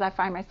the things I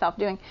find myself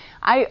doing.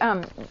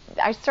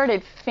 I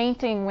started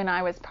fainting when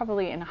I was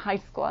probably in high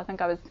school.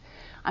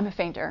 I'm a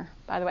fainter,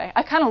 by the way.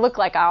 I kind of look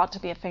like I ought to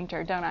be a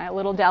fainter, don't I? A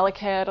little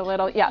delicate,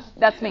 yeah,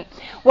 that's me.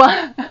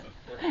 Well,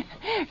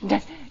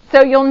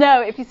 so you'll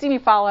know if you see me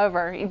fall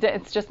over,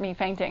 it's just me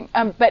fainting.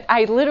 But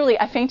I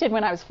fainted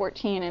when I was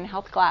 14 in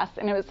health class,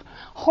 and it was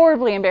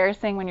horribly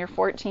embarrassing when you're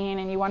 14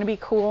 and you want to be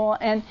cool.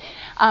 And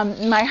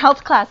my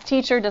health class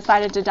teacher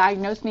decided to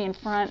diagnose me in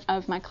front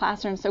of my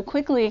classroom. So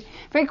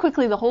very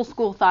quickly, the whole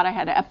school thought I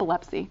had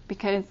epilepsy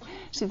because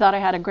she thought I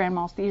had a grand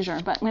mal seizure.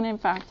 But when in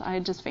fact I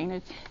had just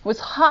fainted. It was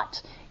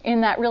hot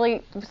in that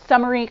really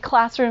summery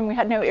classroom. We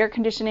had no air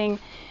conditioning,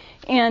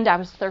 and I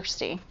was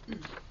thirsty.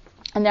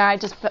 And there I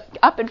just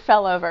up and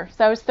fell over.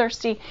 So I was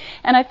thirsty.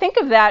 And I think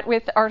of that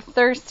with our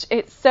thirst.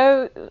 It's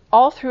so,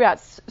 all throughout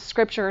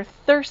Scripture,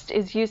 thirst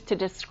is used to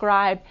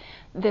describe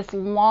this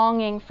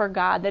longing for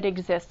God that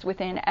exists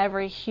within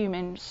every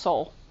human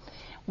soul.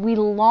 We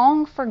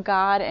long for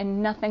God,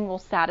 and nothing will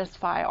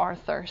satisfy our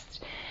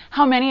thirst.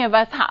 How many of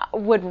us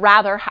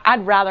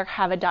I'd rather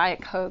have a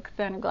Diet Coke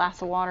than a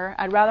glass of water.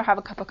 I'd rather have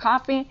a cup of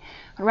coffee.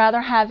 I'd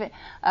rather have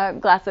a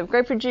glass of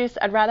grapefruit juice.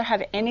 I'd rather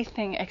have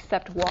anything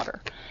except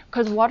water.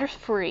 Because water's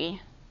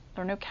free.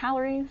 There are no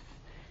calories.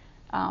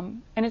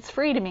 And it's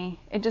free to me.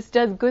 It just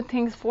does good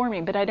things for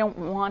me, but I don't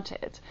want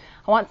it.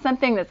 I want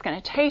something that's going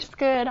to taste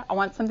good. I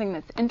want something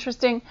that's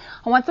interesting.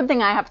 I want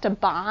something I have to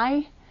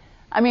buy.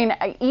 I mean,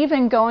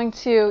 even going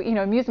to,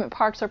 amusement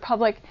parks or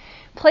public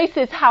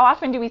places, how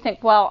often do we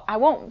think, well, I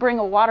won't bring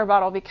a water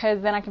bottle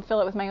because then I can fill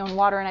it with my own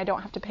water and I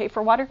don't have to pay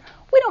for water?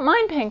 We don't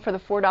mind paying for the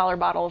 $4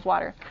 bottle of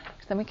water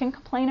because then we can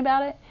complain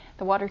about it.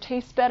 The water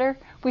tastes better.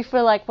 We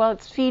feel like, well,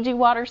 it's Fiji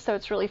water, so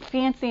it's really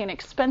fancy and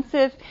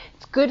expensive.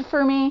 It's good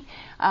for me.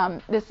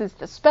 This is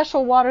the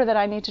special water that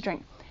I need to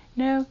drink.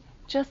 No,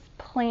 just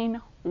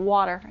plain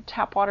water.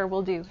 Tap water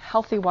will do.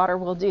 Healthy water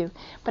will do.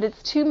 But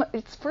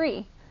it's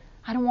free.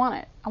 I don't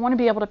want it. I want to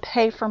be able to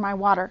pay for my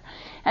water.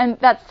 And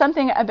that's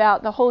something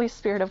about the Holy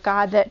Spirit of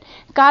God, that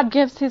God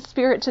gives his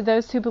Spirit to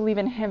those who believe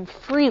in him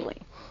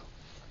freely.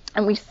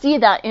 And we see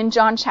that in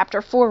John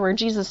chapter 4, where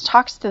Jesus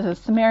talks to the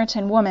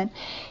Samaritan woman.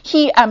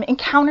 He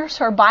encounters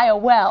her by a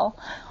well,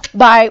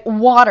 by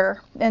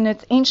water, and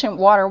it's ancient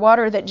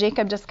water that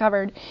Jacob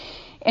discovered.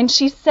 And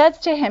she says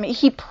to him,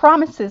 he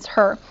promises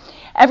her,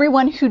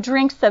 everyone who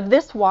drinks of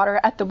this water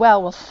at the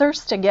well will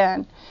thirst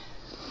again.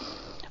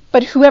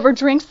 But whoever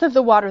drinks of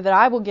the water that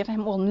I will give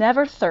him will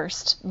never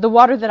thirst. The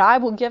water that I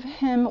will give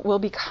him will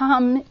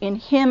become in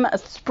him a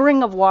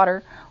spring of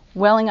water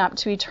welling up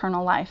to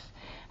eternal life.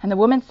 And the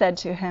woman said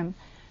to him,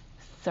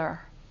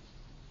 Sir,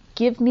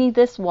 give me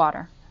this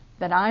water,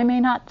 that I may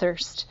not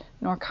thirst,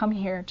 nor come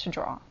here to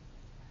draw.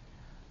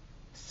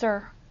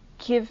 Sir,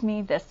 give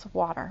me this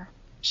water.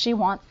 She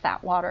wants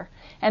that water.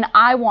 And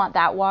I want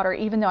that water,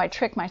 even though I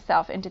trick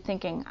myself into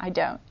thinking I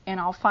don't.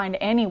 And I'll find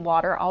any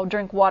water. I'll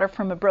drink water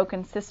from a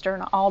broken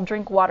cistern. I'll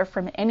drink water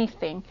from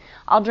anything.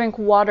 I'll drink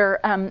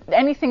water,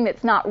 anything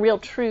that's not real,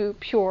 true,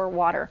 pure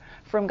water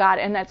from God.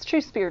 And that's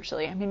true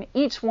spiritually. I mean,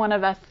 each one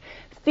of us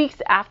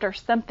seeks after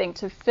something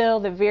to fill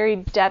the very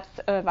depths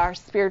of our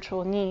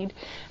spiritual need.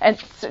 And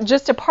it's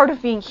just a part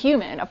of being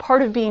human, a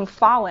part of being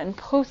fallen,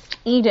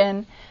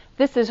 post-Eden.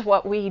 This is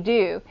what we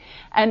do.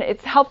 And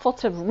it's helpful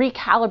to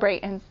recalibrate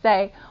and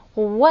say,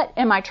 well, what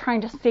am I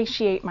trying to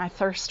satiate my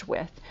thirst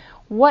with?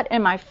 What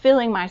am I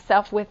filling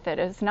myself with that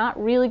is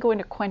not really going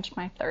to quench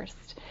my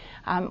thirst?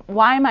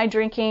 Why am I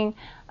drinking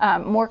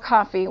more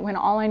coffee when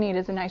all I need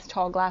is a nice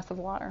tall glass of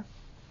water?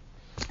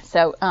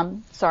 So,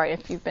 sorry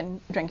if you've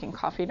been drinking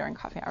coffee during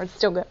coffee hour. It's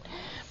still good.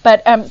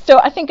 But so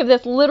I think of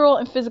this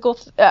literal, physical,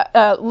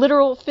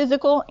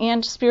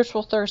 and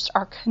spiritual thirst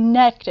are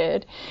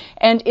connected.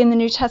 And in the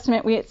New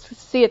Testament, we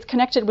see it's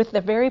connected with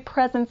the very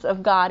presence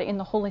of God in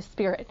the Holy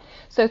Spirit.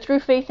 So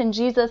through faith in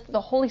Jesus,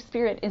 the Holy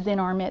Spirit is in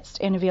our midst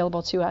and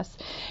available to us.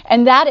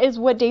 And that is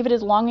what David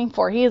is longing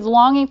for. He is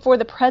longing for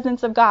the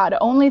presence of God.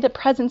 Only the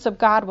presence of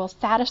God will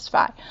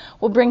satisfy,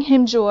 will bring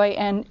him joy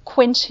and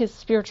quench his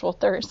spiritual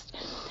thirst.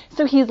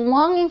 So he's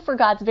longing for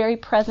God's very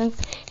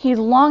presence. He's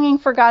longing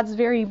for God's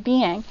very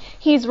being.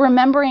 He's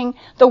remembering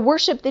the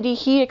worship that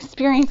he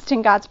experienced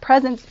in God's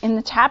presence in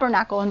the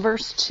tabernacle in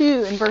verse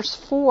 2 and verse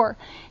 4.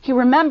 He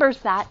remembers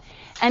that.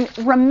 And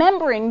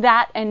remembering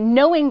that and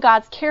knowing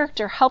God's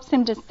character helps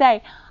him to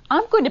say,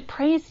 I'm going to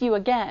praise you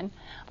again.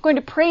 I'm going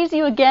to praise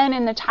you again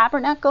in the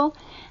tabernacle.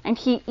 And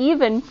he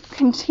even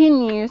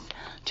continues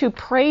to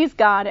praise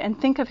God and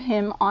think of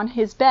him on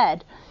his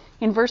bed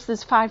in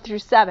verses 5 through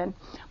 7.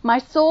 My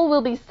soul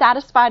will be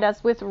satisfied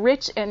as with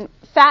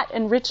fat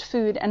and rich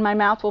food, and my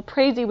mouth will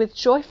praise you with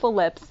joyful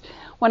lips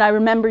when I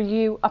remember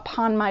you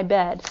upon my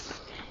bed.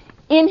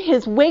 In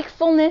his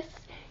wakefulness,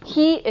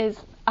 he is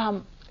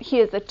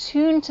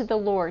attuned to the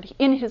Lord.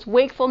 In his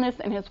wakefulness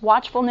and his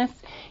watchfulness,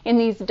 in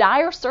these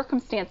dire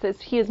circumstances,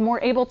 he is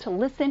more able to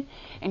listen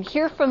and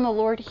hear from the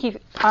Lord.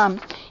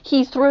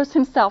 He throws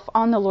himself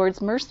on the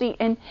Lord's mercy,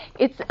 and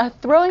it's a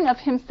throwing of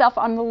himself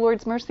on the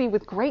Lord's mercy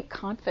with great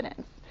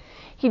confidence.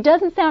 He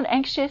doesn't sound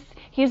anxious.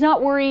 He's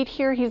not worried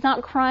here. He's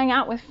not crying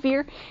out with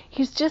fear.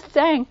 He's just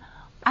saying,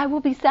 I will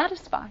be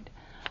satisfied.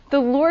 The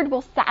Lord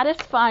will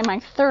satisfy my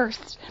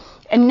thirst.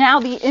 And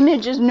now the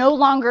image is no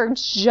longer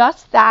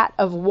just that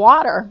of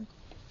water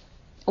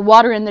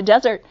in the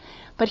desert,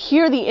 but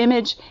here the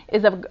image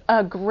is of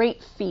a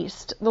great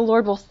feast. The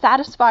Lord will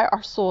satisfy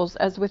our souls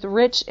as with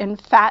rich and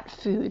fat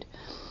food.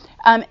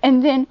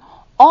 And then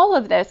all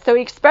of this, so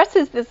he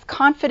expresses this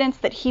confidence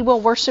that he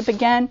will worship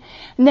again.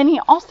 And then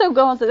he also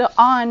goes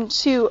on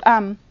to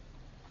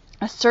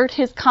assert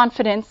his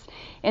confidence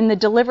in the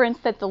deliverance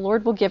that the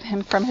Lord will give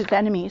him from his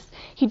enemies.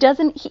 He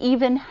doesn't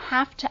even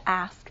have to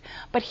ask,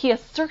 but he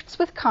asserts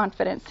with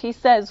confidence. He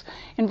says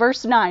in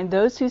verse 9,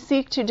 those who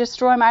seek to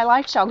destroy my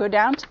life shall go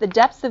down to the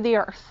depths of the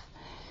earth.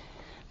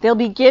 They'll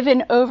be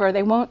given over.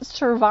 They won't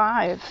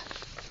survive.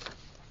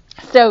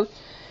 So,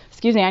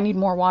 excuse me, I need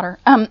more water.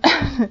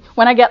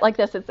 When I get like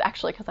this, it's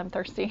actually because I'm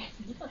thirsty.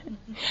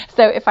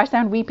 So if I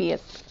sound weepy,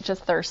 it's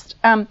just thirst.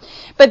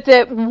 But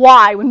the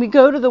why, when we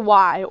go to the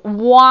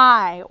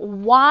why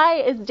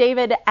is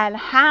David and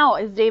how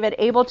is David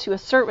able to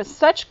assert with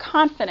such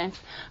confidence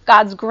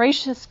God's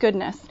gracious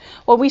goodness?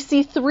 Well, we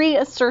see three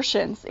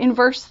assertions. In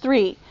verse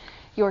 3,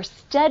 your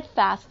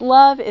steadfast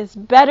love is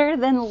better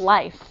than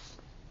life.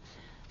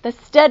 The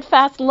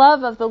steadfast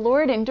love of the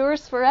Lord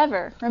endures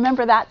forever.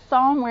 Remember that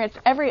psalm where it's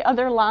every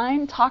other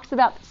line talks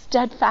about the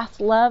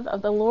steadfast love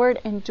of the Lord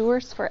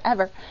endures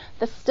forever.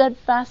 The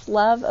steadfast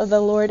love of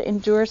the Lord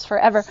endures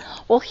forever.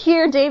 Well,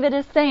 here David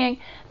is saying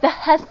the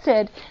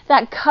hesed,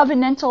 that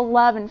covenantal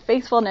love and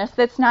faithfulness,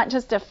 that's not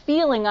just a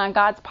feeling on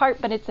God's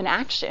part, but it's an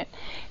action.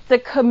 It's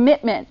a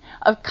commitment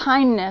of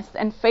kindness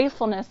and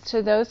faithfulness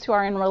to those who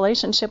are in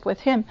relationship with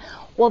Him.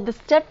 Well, the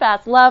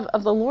steadfast love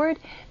of the Lord,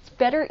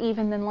 better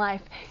even than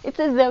life. It's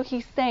as though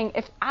he's saying,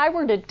 if I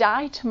were to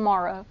die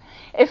tomorrow,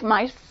 if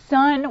my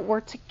son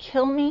were to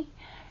kill me,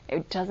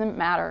 it doesn't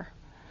matter.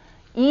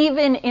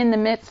 Even in the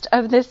midst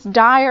of this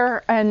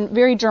dire and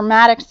very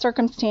dramatic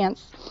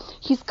circumstance,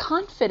 he's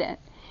confident.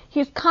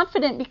 He's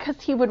confident because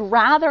he would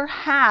rather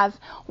have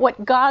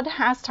what God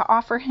has to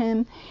offer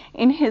him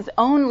in his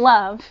own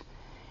love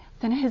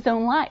than his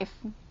own life.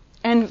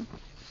 And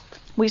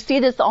we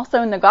see this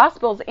also in the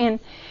Gospels.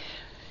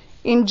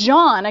 In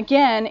John,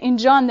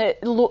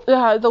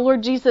 the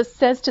Lord Jesus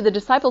says to the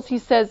disciples, he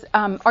says,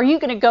 are you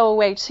going to go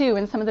away too?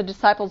 And some of the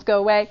disciples go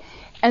away.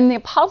 And the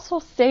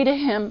apostles say to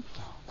him,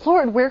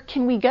 Lord, where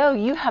can we go?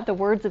 You have the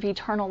words of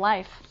eternal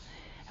life.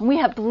 And we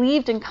have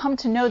believed and come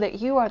to know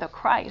that you are the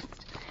Christ.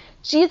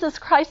 Jesus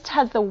Christ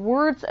has the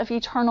words of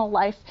eternal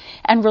life,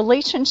 and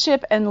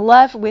relationship and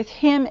love with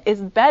him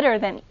is better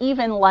than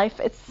even life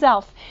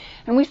itself.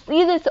 And we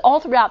see this all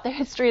throughout the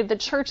history of the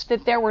church,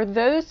 that there were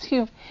those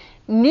who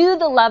knew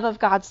the love of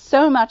God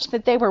so much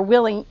that they were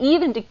willing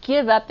even to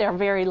give up their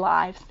very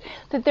lives,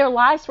 that their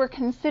lives were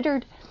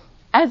considered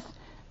as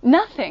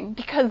nothing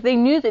because they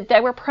knew that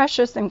they were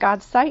precious in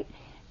God's sight,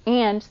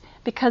 and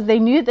because they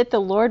knew that the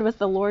Lord was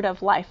the Lord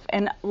of life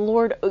and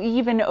Lord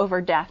even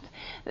over death.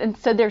 And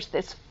so there's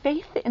this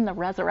faith in the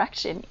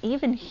resurrection,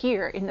 even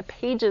here in the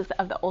pages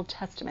of the Old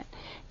Testament.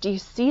 Do you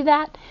see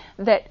that?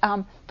 That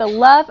the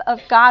love of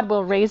God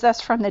will raise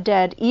us from the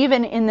dead,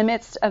 even in the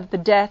midst of the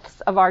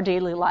deaths of our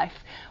daily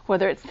life.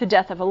 Whether it's the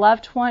death of a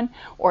loved one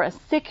or a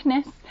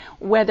sickness,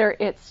 whether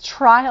it's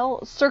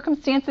trial,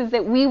 circumstances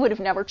that we would have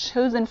never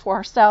chosen for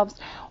ourselves,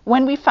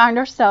 when we find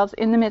ourselves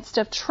in the midst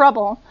of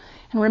trouble.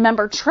 And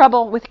remember,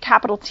 trouble with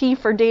capital T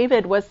for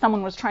David was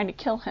someone was trying to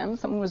kill him.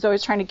 Someone was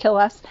always trying to kill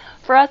us.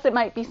 For us, it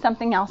might be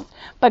something else.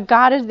 But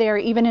God is there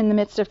even in the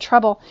midst of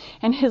trouble.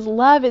 And his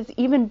love is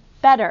even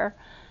better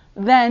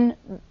than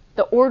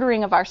the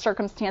ordering of our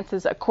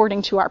circumstances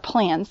according to our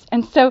plans.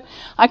 And so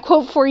I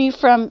quote for you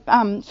from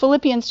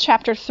Philippians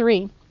chapter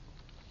 3.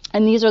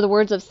 And these are the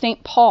words of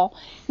St. Paul.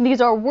 And these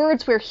are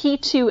words where he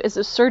too is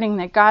asserting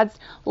that God's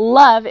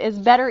love is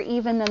better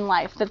even than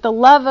life. That the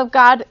love of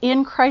God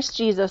in Christ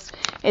Jesus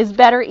is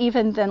better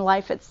even than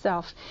life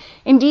itself.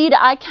 Indeed,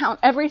 I count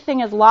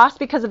everything as lost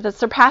because of the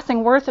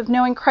surpassing worth of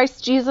knowing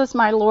Christ Jesus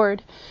my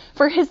Lord.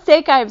 For his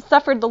sake I have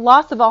suffered the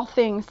loss of all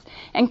things,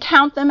 and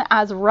count them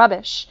as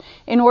rubbish,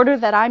 in order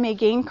that I may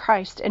gain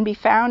Christ and be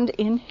found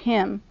in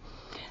him,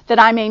 that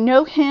I may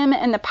know him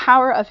and the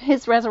power of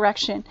his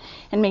resurrection,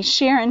 and may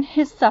share in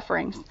his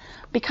sufferings,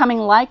 becoming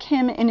like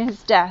him in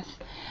his death,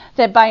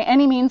 that by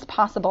any means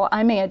possible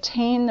I may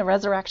attain the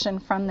resurrection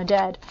from the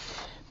dead.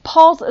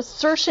 Paul's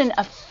assertion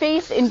of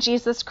faith in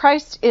Jesus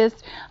Christ is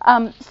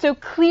so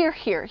clear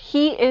here.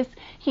 He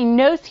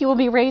knows he will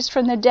be raised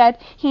from the dead.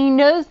 He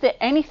knows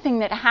that anything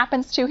that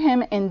happens to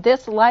him in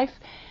this life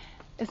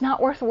is not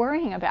worth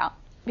worrying about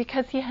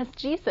because he has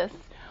Jesus.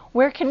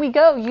 Where can we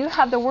go? You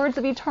have the words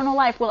of eternal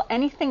life. Will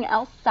anything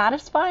else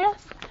satisfy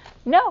us?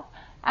 No,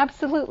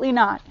 absolutely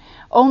not.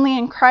 Only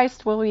in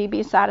Christ will we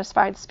be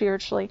satisfied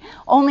spiritually.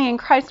 Only in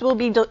Christ will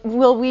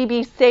we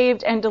be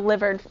saved and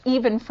delivered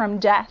even from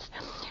death.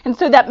 And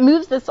so that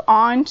moves us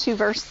on to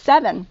verse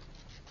 7.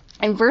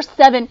 In verse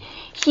 7,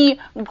 he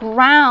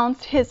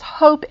grounds his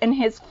hope and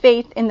his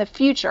faith in the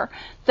future.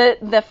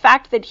 The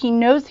fact that he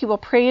knows he will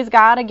praise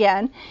God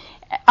again,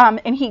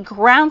 and he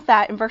grounds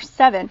that in verse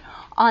 7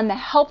 on the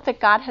help that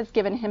God has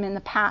given him in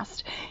the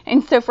past.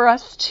 And so for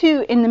us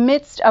too, in the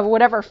midst of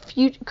whatever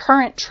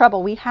current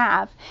trouble we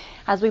have,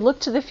 as we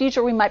look to the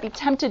future, we might be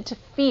tempted to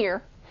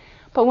fear.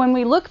 But when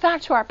we look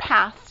back to our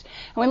past,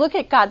 and we look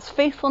at God's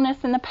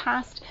faithfulness in the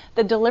past,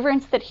 the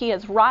deliverance that he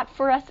has wrought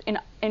for us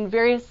in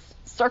various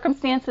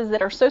circumstances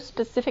that are so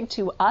specific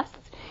to us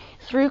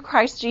through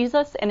Christ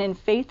Jesus and in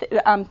faith,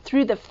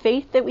 through the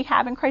faith that we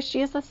have in Christ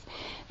Jesus,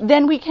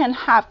 then we can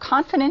have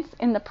confidence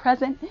in the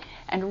present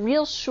and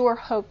real sure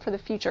hope for the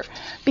future.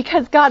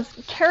 Because God's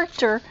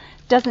character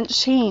doesn't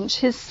change.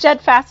 His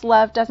steadfast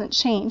love doesn't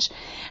change.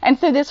 And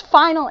so this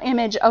final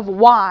image of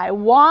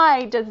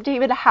why does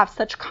David have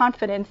such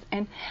confidence,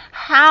 and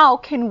how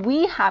can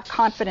we have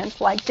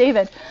confidence like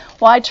David?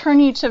 Well, I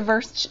turn you to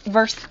verse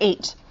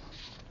 8.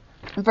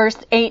 Verse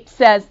 8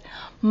 says,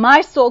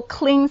 "My soul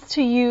clings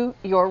to you,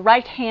 your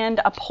right hand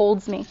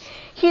upholds me."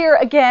 Here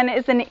again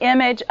is an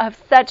image of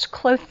such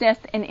closeness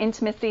and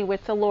intimacy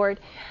with the Lord.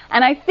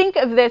 And I think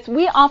of this,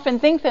 we often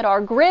think that our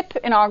grip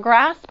and our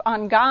grasp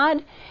on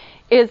God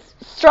is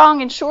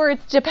strong and sure.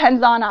 It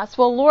depends on us.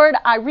 Well, Lord,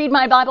 I read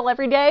my Bible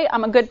every day.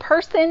 I'm a good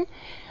person.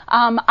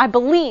 I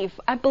believe,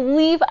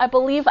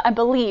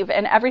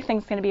 and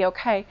everything's going to be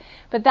okay.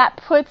 But that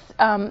puts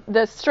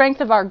the strength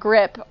of our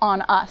grip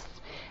on us.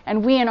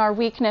 And we in our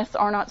weakness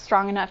are not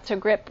strong enough to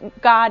grip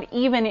God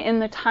even in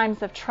the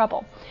times of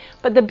trouble.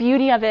 But the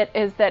beauty of it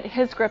is that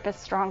his grip is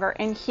stronger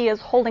and he is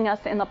holding us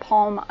in the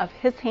palm of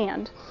his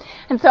hand.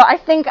 And so I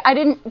think I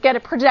didn't get a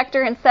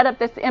projector and set up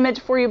this image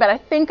for you, but I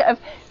think of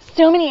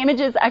so many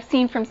images I've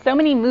seen from so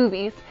many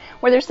movies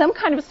where there's some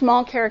kind of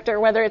small character,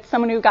 whether it's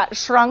someone who got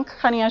shrunk,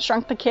 Honey, I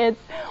Shrunk the Kids,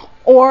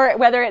 or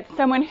whether it's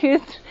someone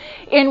who's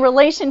in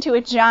relation to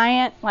a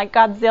giant like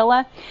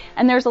Godzilla,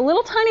 and there's a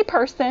little tiny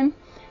person.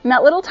 And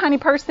that little tiny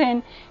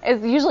person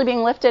is usually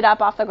being lifted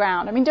up off the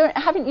ground. I mean,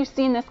 haven't you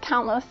seen this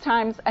countless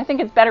times? I think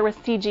it's better with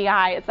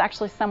CGI. It's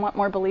actually somewhat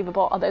more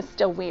believable, although it's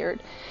still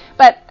weird.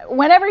 But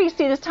whenever you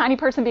see this tiny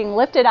person being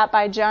lifted up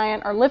by a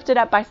giant or lifted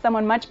up by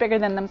someone much bigger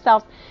than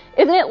themselves,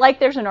 isn't it like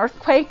there's an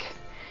earthquake?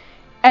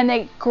 And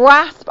they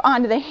grasp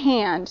onto the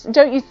hand.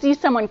 Don't you see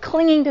someone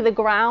clinging to the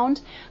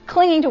ground,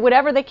 clinging to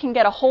whatever they can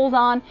get a hold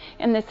on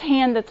in this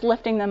hand that's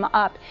lifting them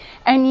up?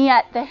 And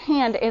yet the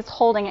hand is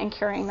holding and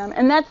carrying them.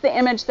 And that's the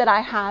image that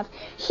I have.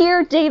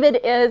 Here David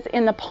is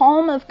in the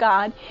palm of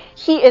God.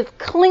 He is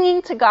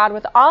clinging to God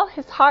with all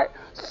his heart,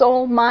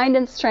 soul, mind,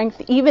 and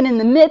strength, even in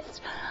the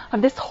midst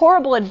of this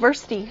horrible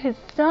adversity. His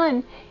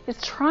son is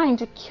trying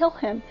to kill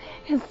him.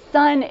 His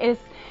son is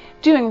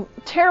doing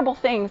terrible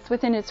things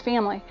within his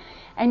family.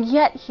 And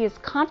yet he is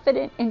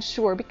confident and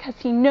sure because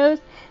he knows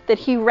that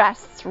he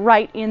rests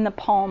right in the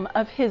palm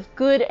of his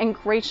good and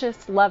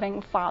gracious,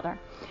 loving Father.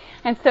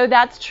 And so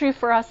that's true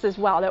for us as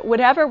well, that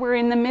whatever we're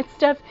in the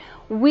midst of,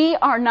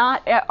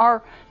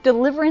 our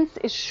deliverance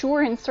is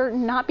sure and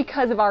certain, not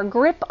because of our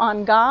grip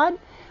on God,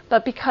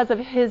 but because of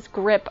his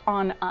grip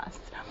on us.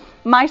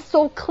 My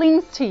soul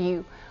clings to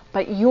you,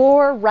 but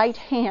your right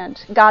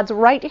hand, God's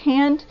right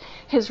hand,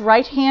 his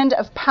right hand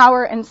of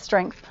power and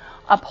strength,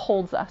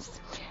 upholds us.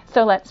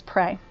 So let's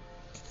pray.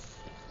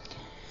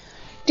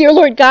 Dear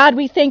Lord God,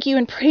 we thank you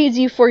and praise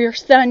you for your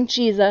Son,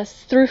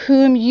 Jesus, through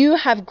whom you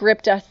have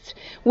gripped us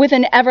with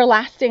an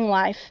everlasting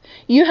life.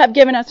 You have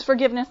given us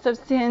forgiveness of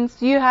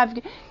sins. You have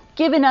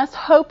given us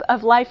hope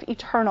of life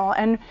eternal.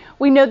 And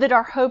we know that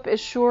our hope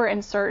is sure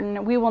and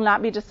certain. We will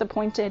not be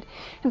disappointed.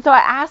 And so I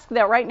ask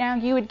that right now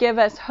you would give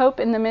us hope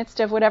in the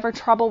midst of whatever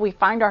trouble we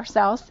find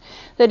ourselves,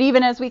 that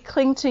even as we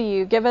cling to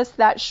you, give us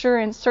that sure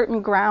and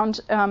certain ground,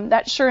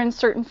 that sure and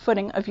certain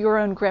footing of your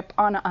own grip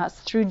on us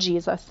through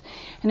Jesus.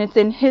 And it's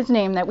in his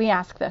name that we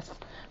ask this.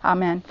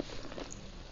 Amen.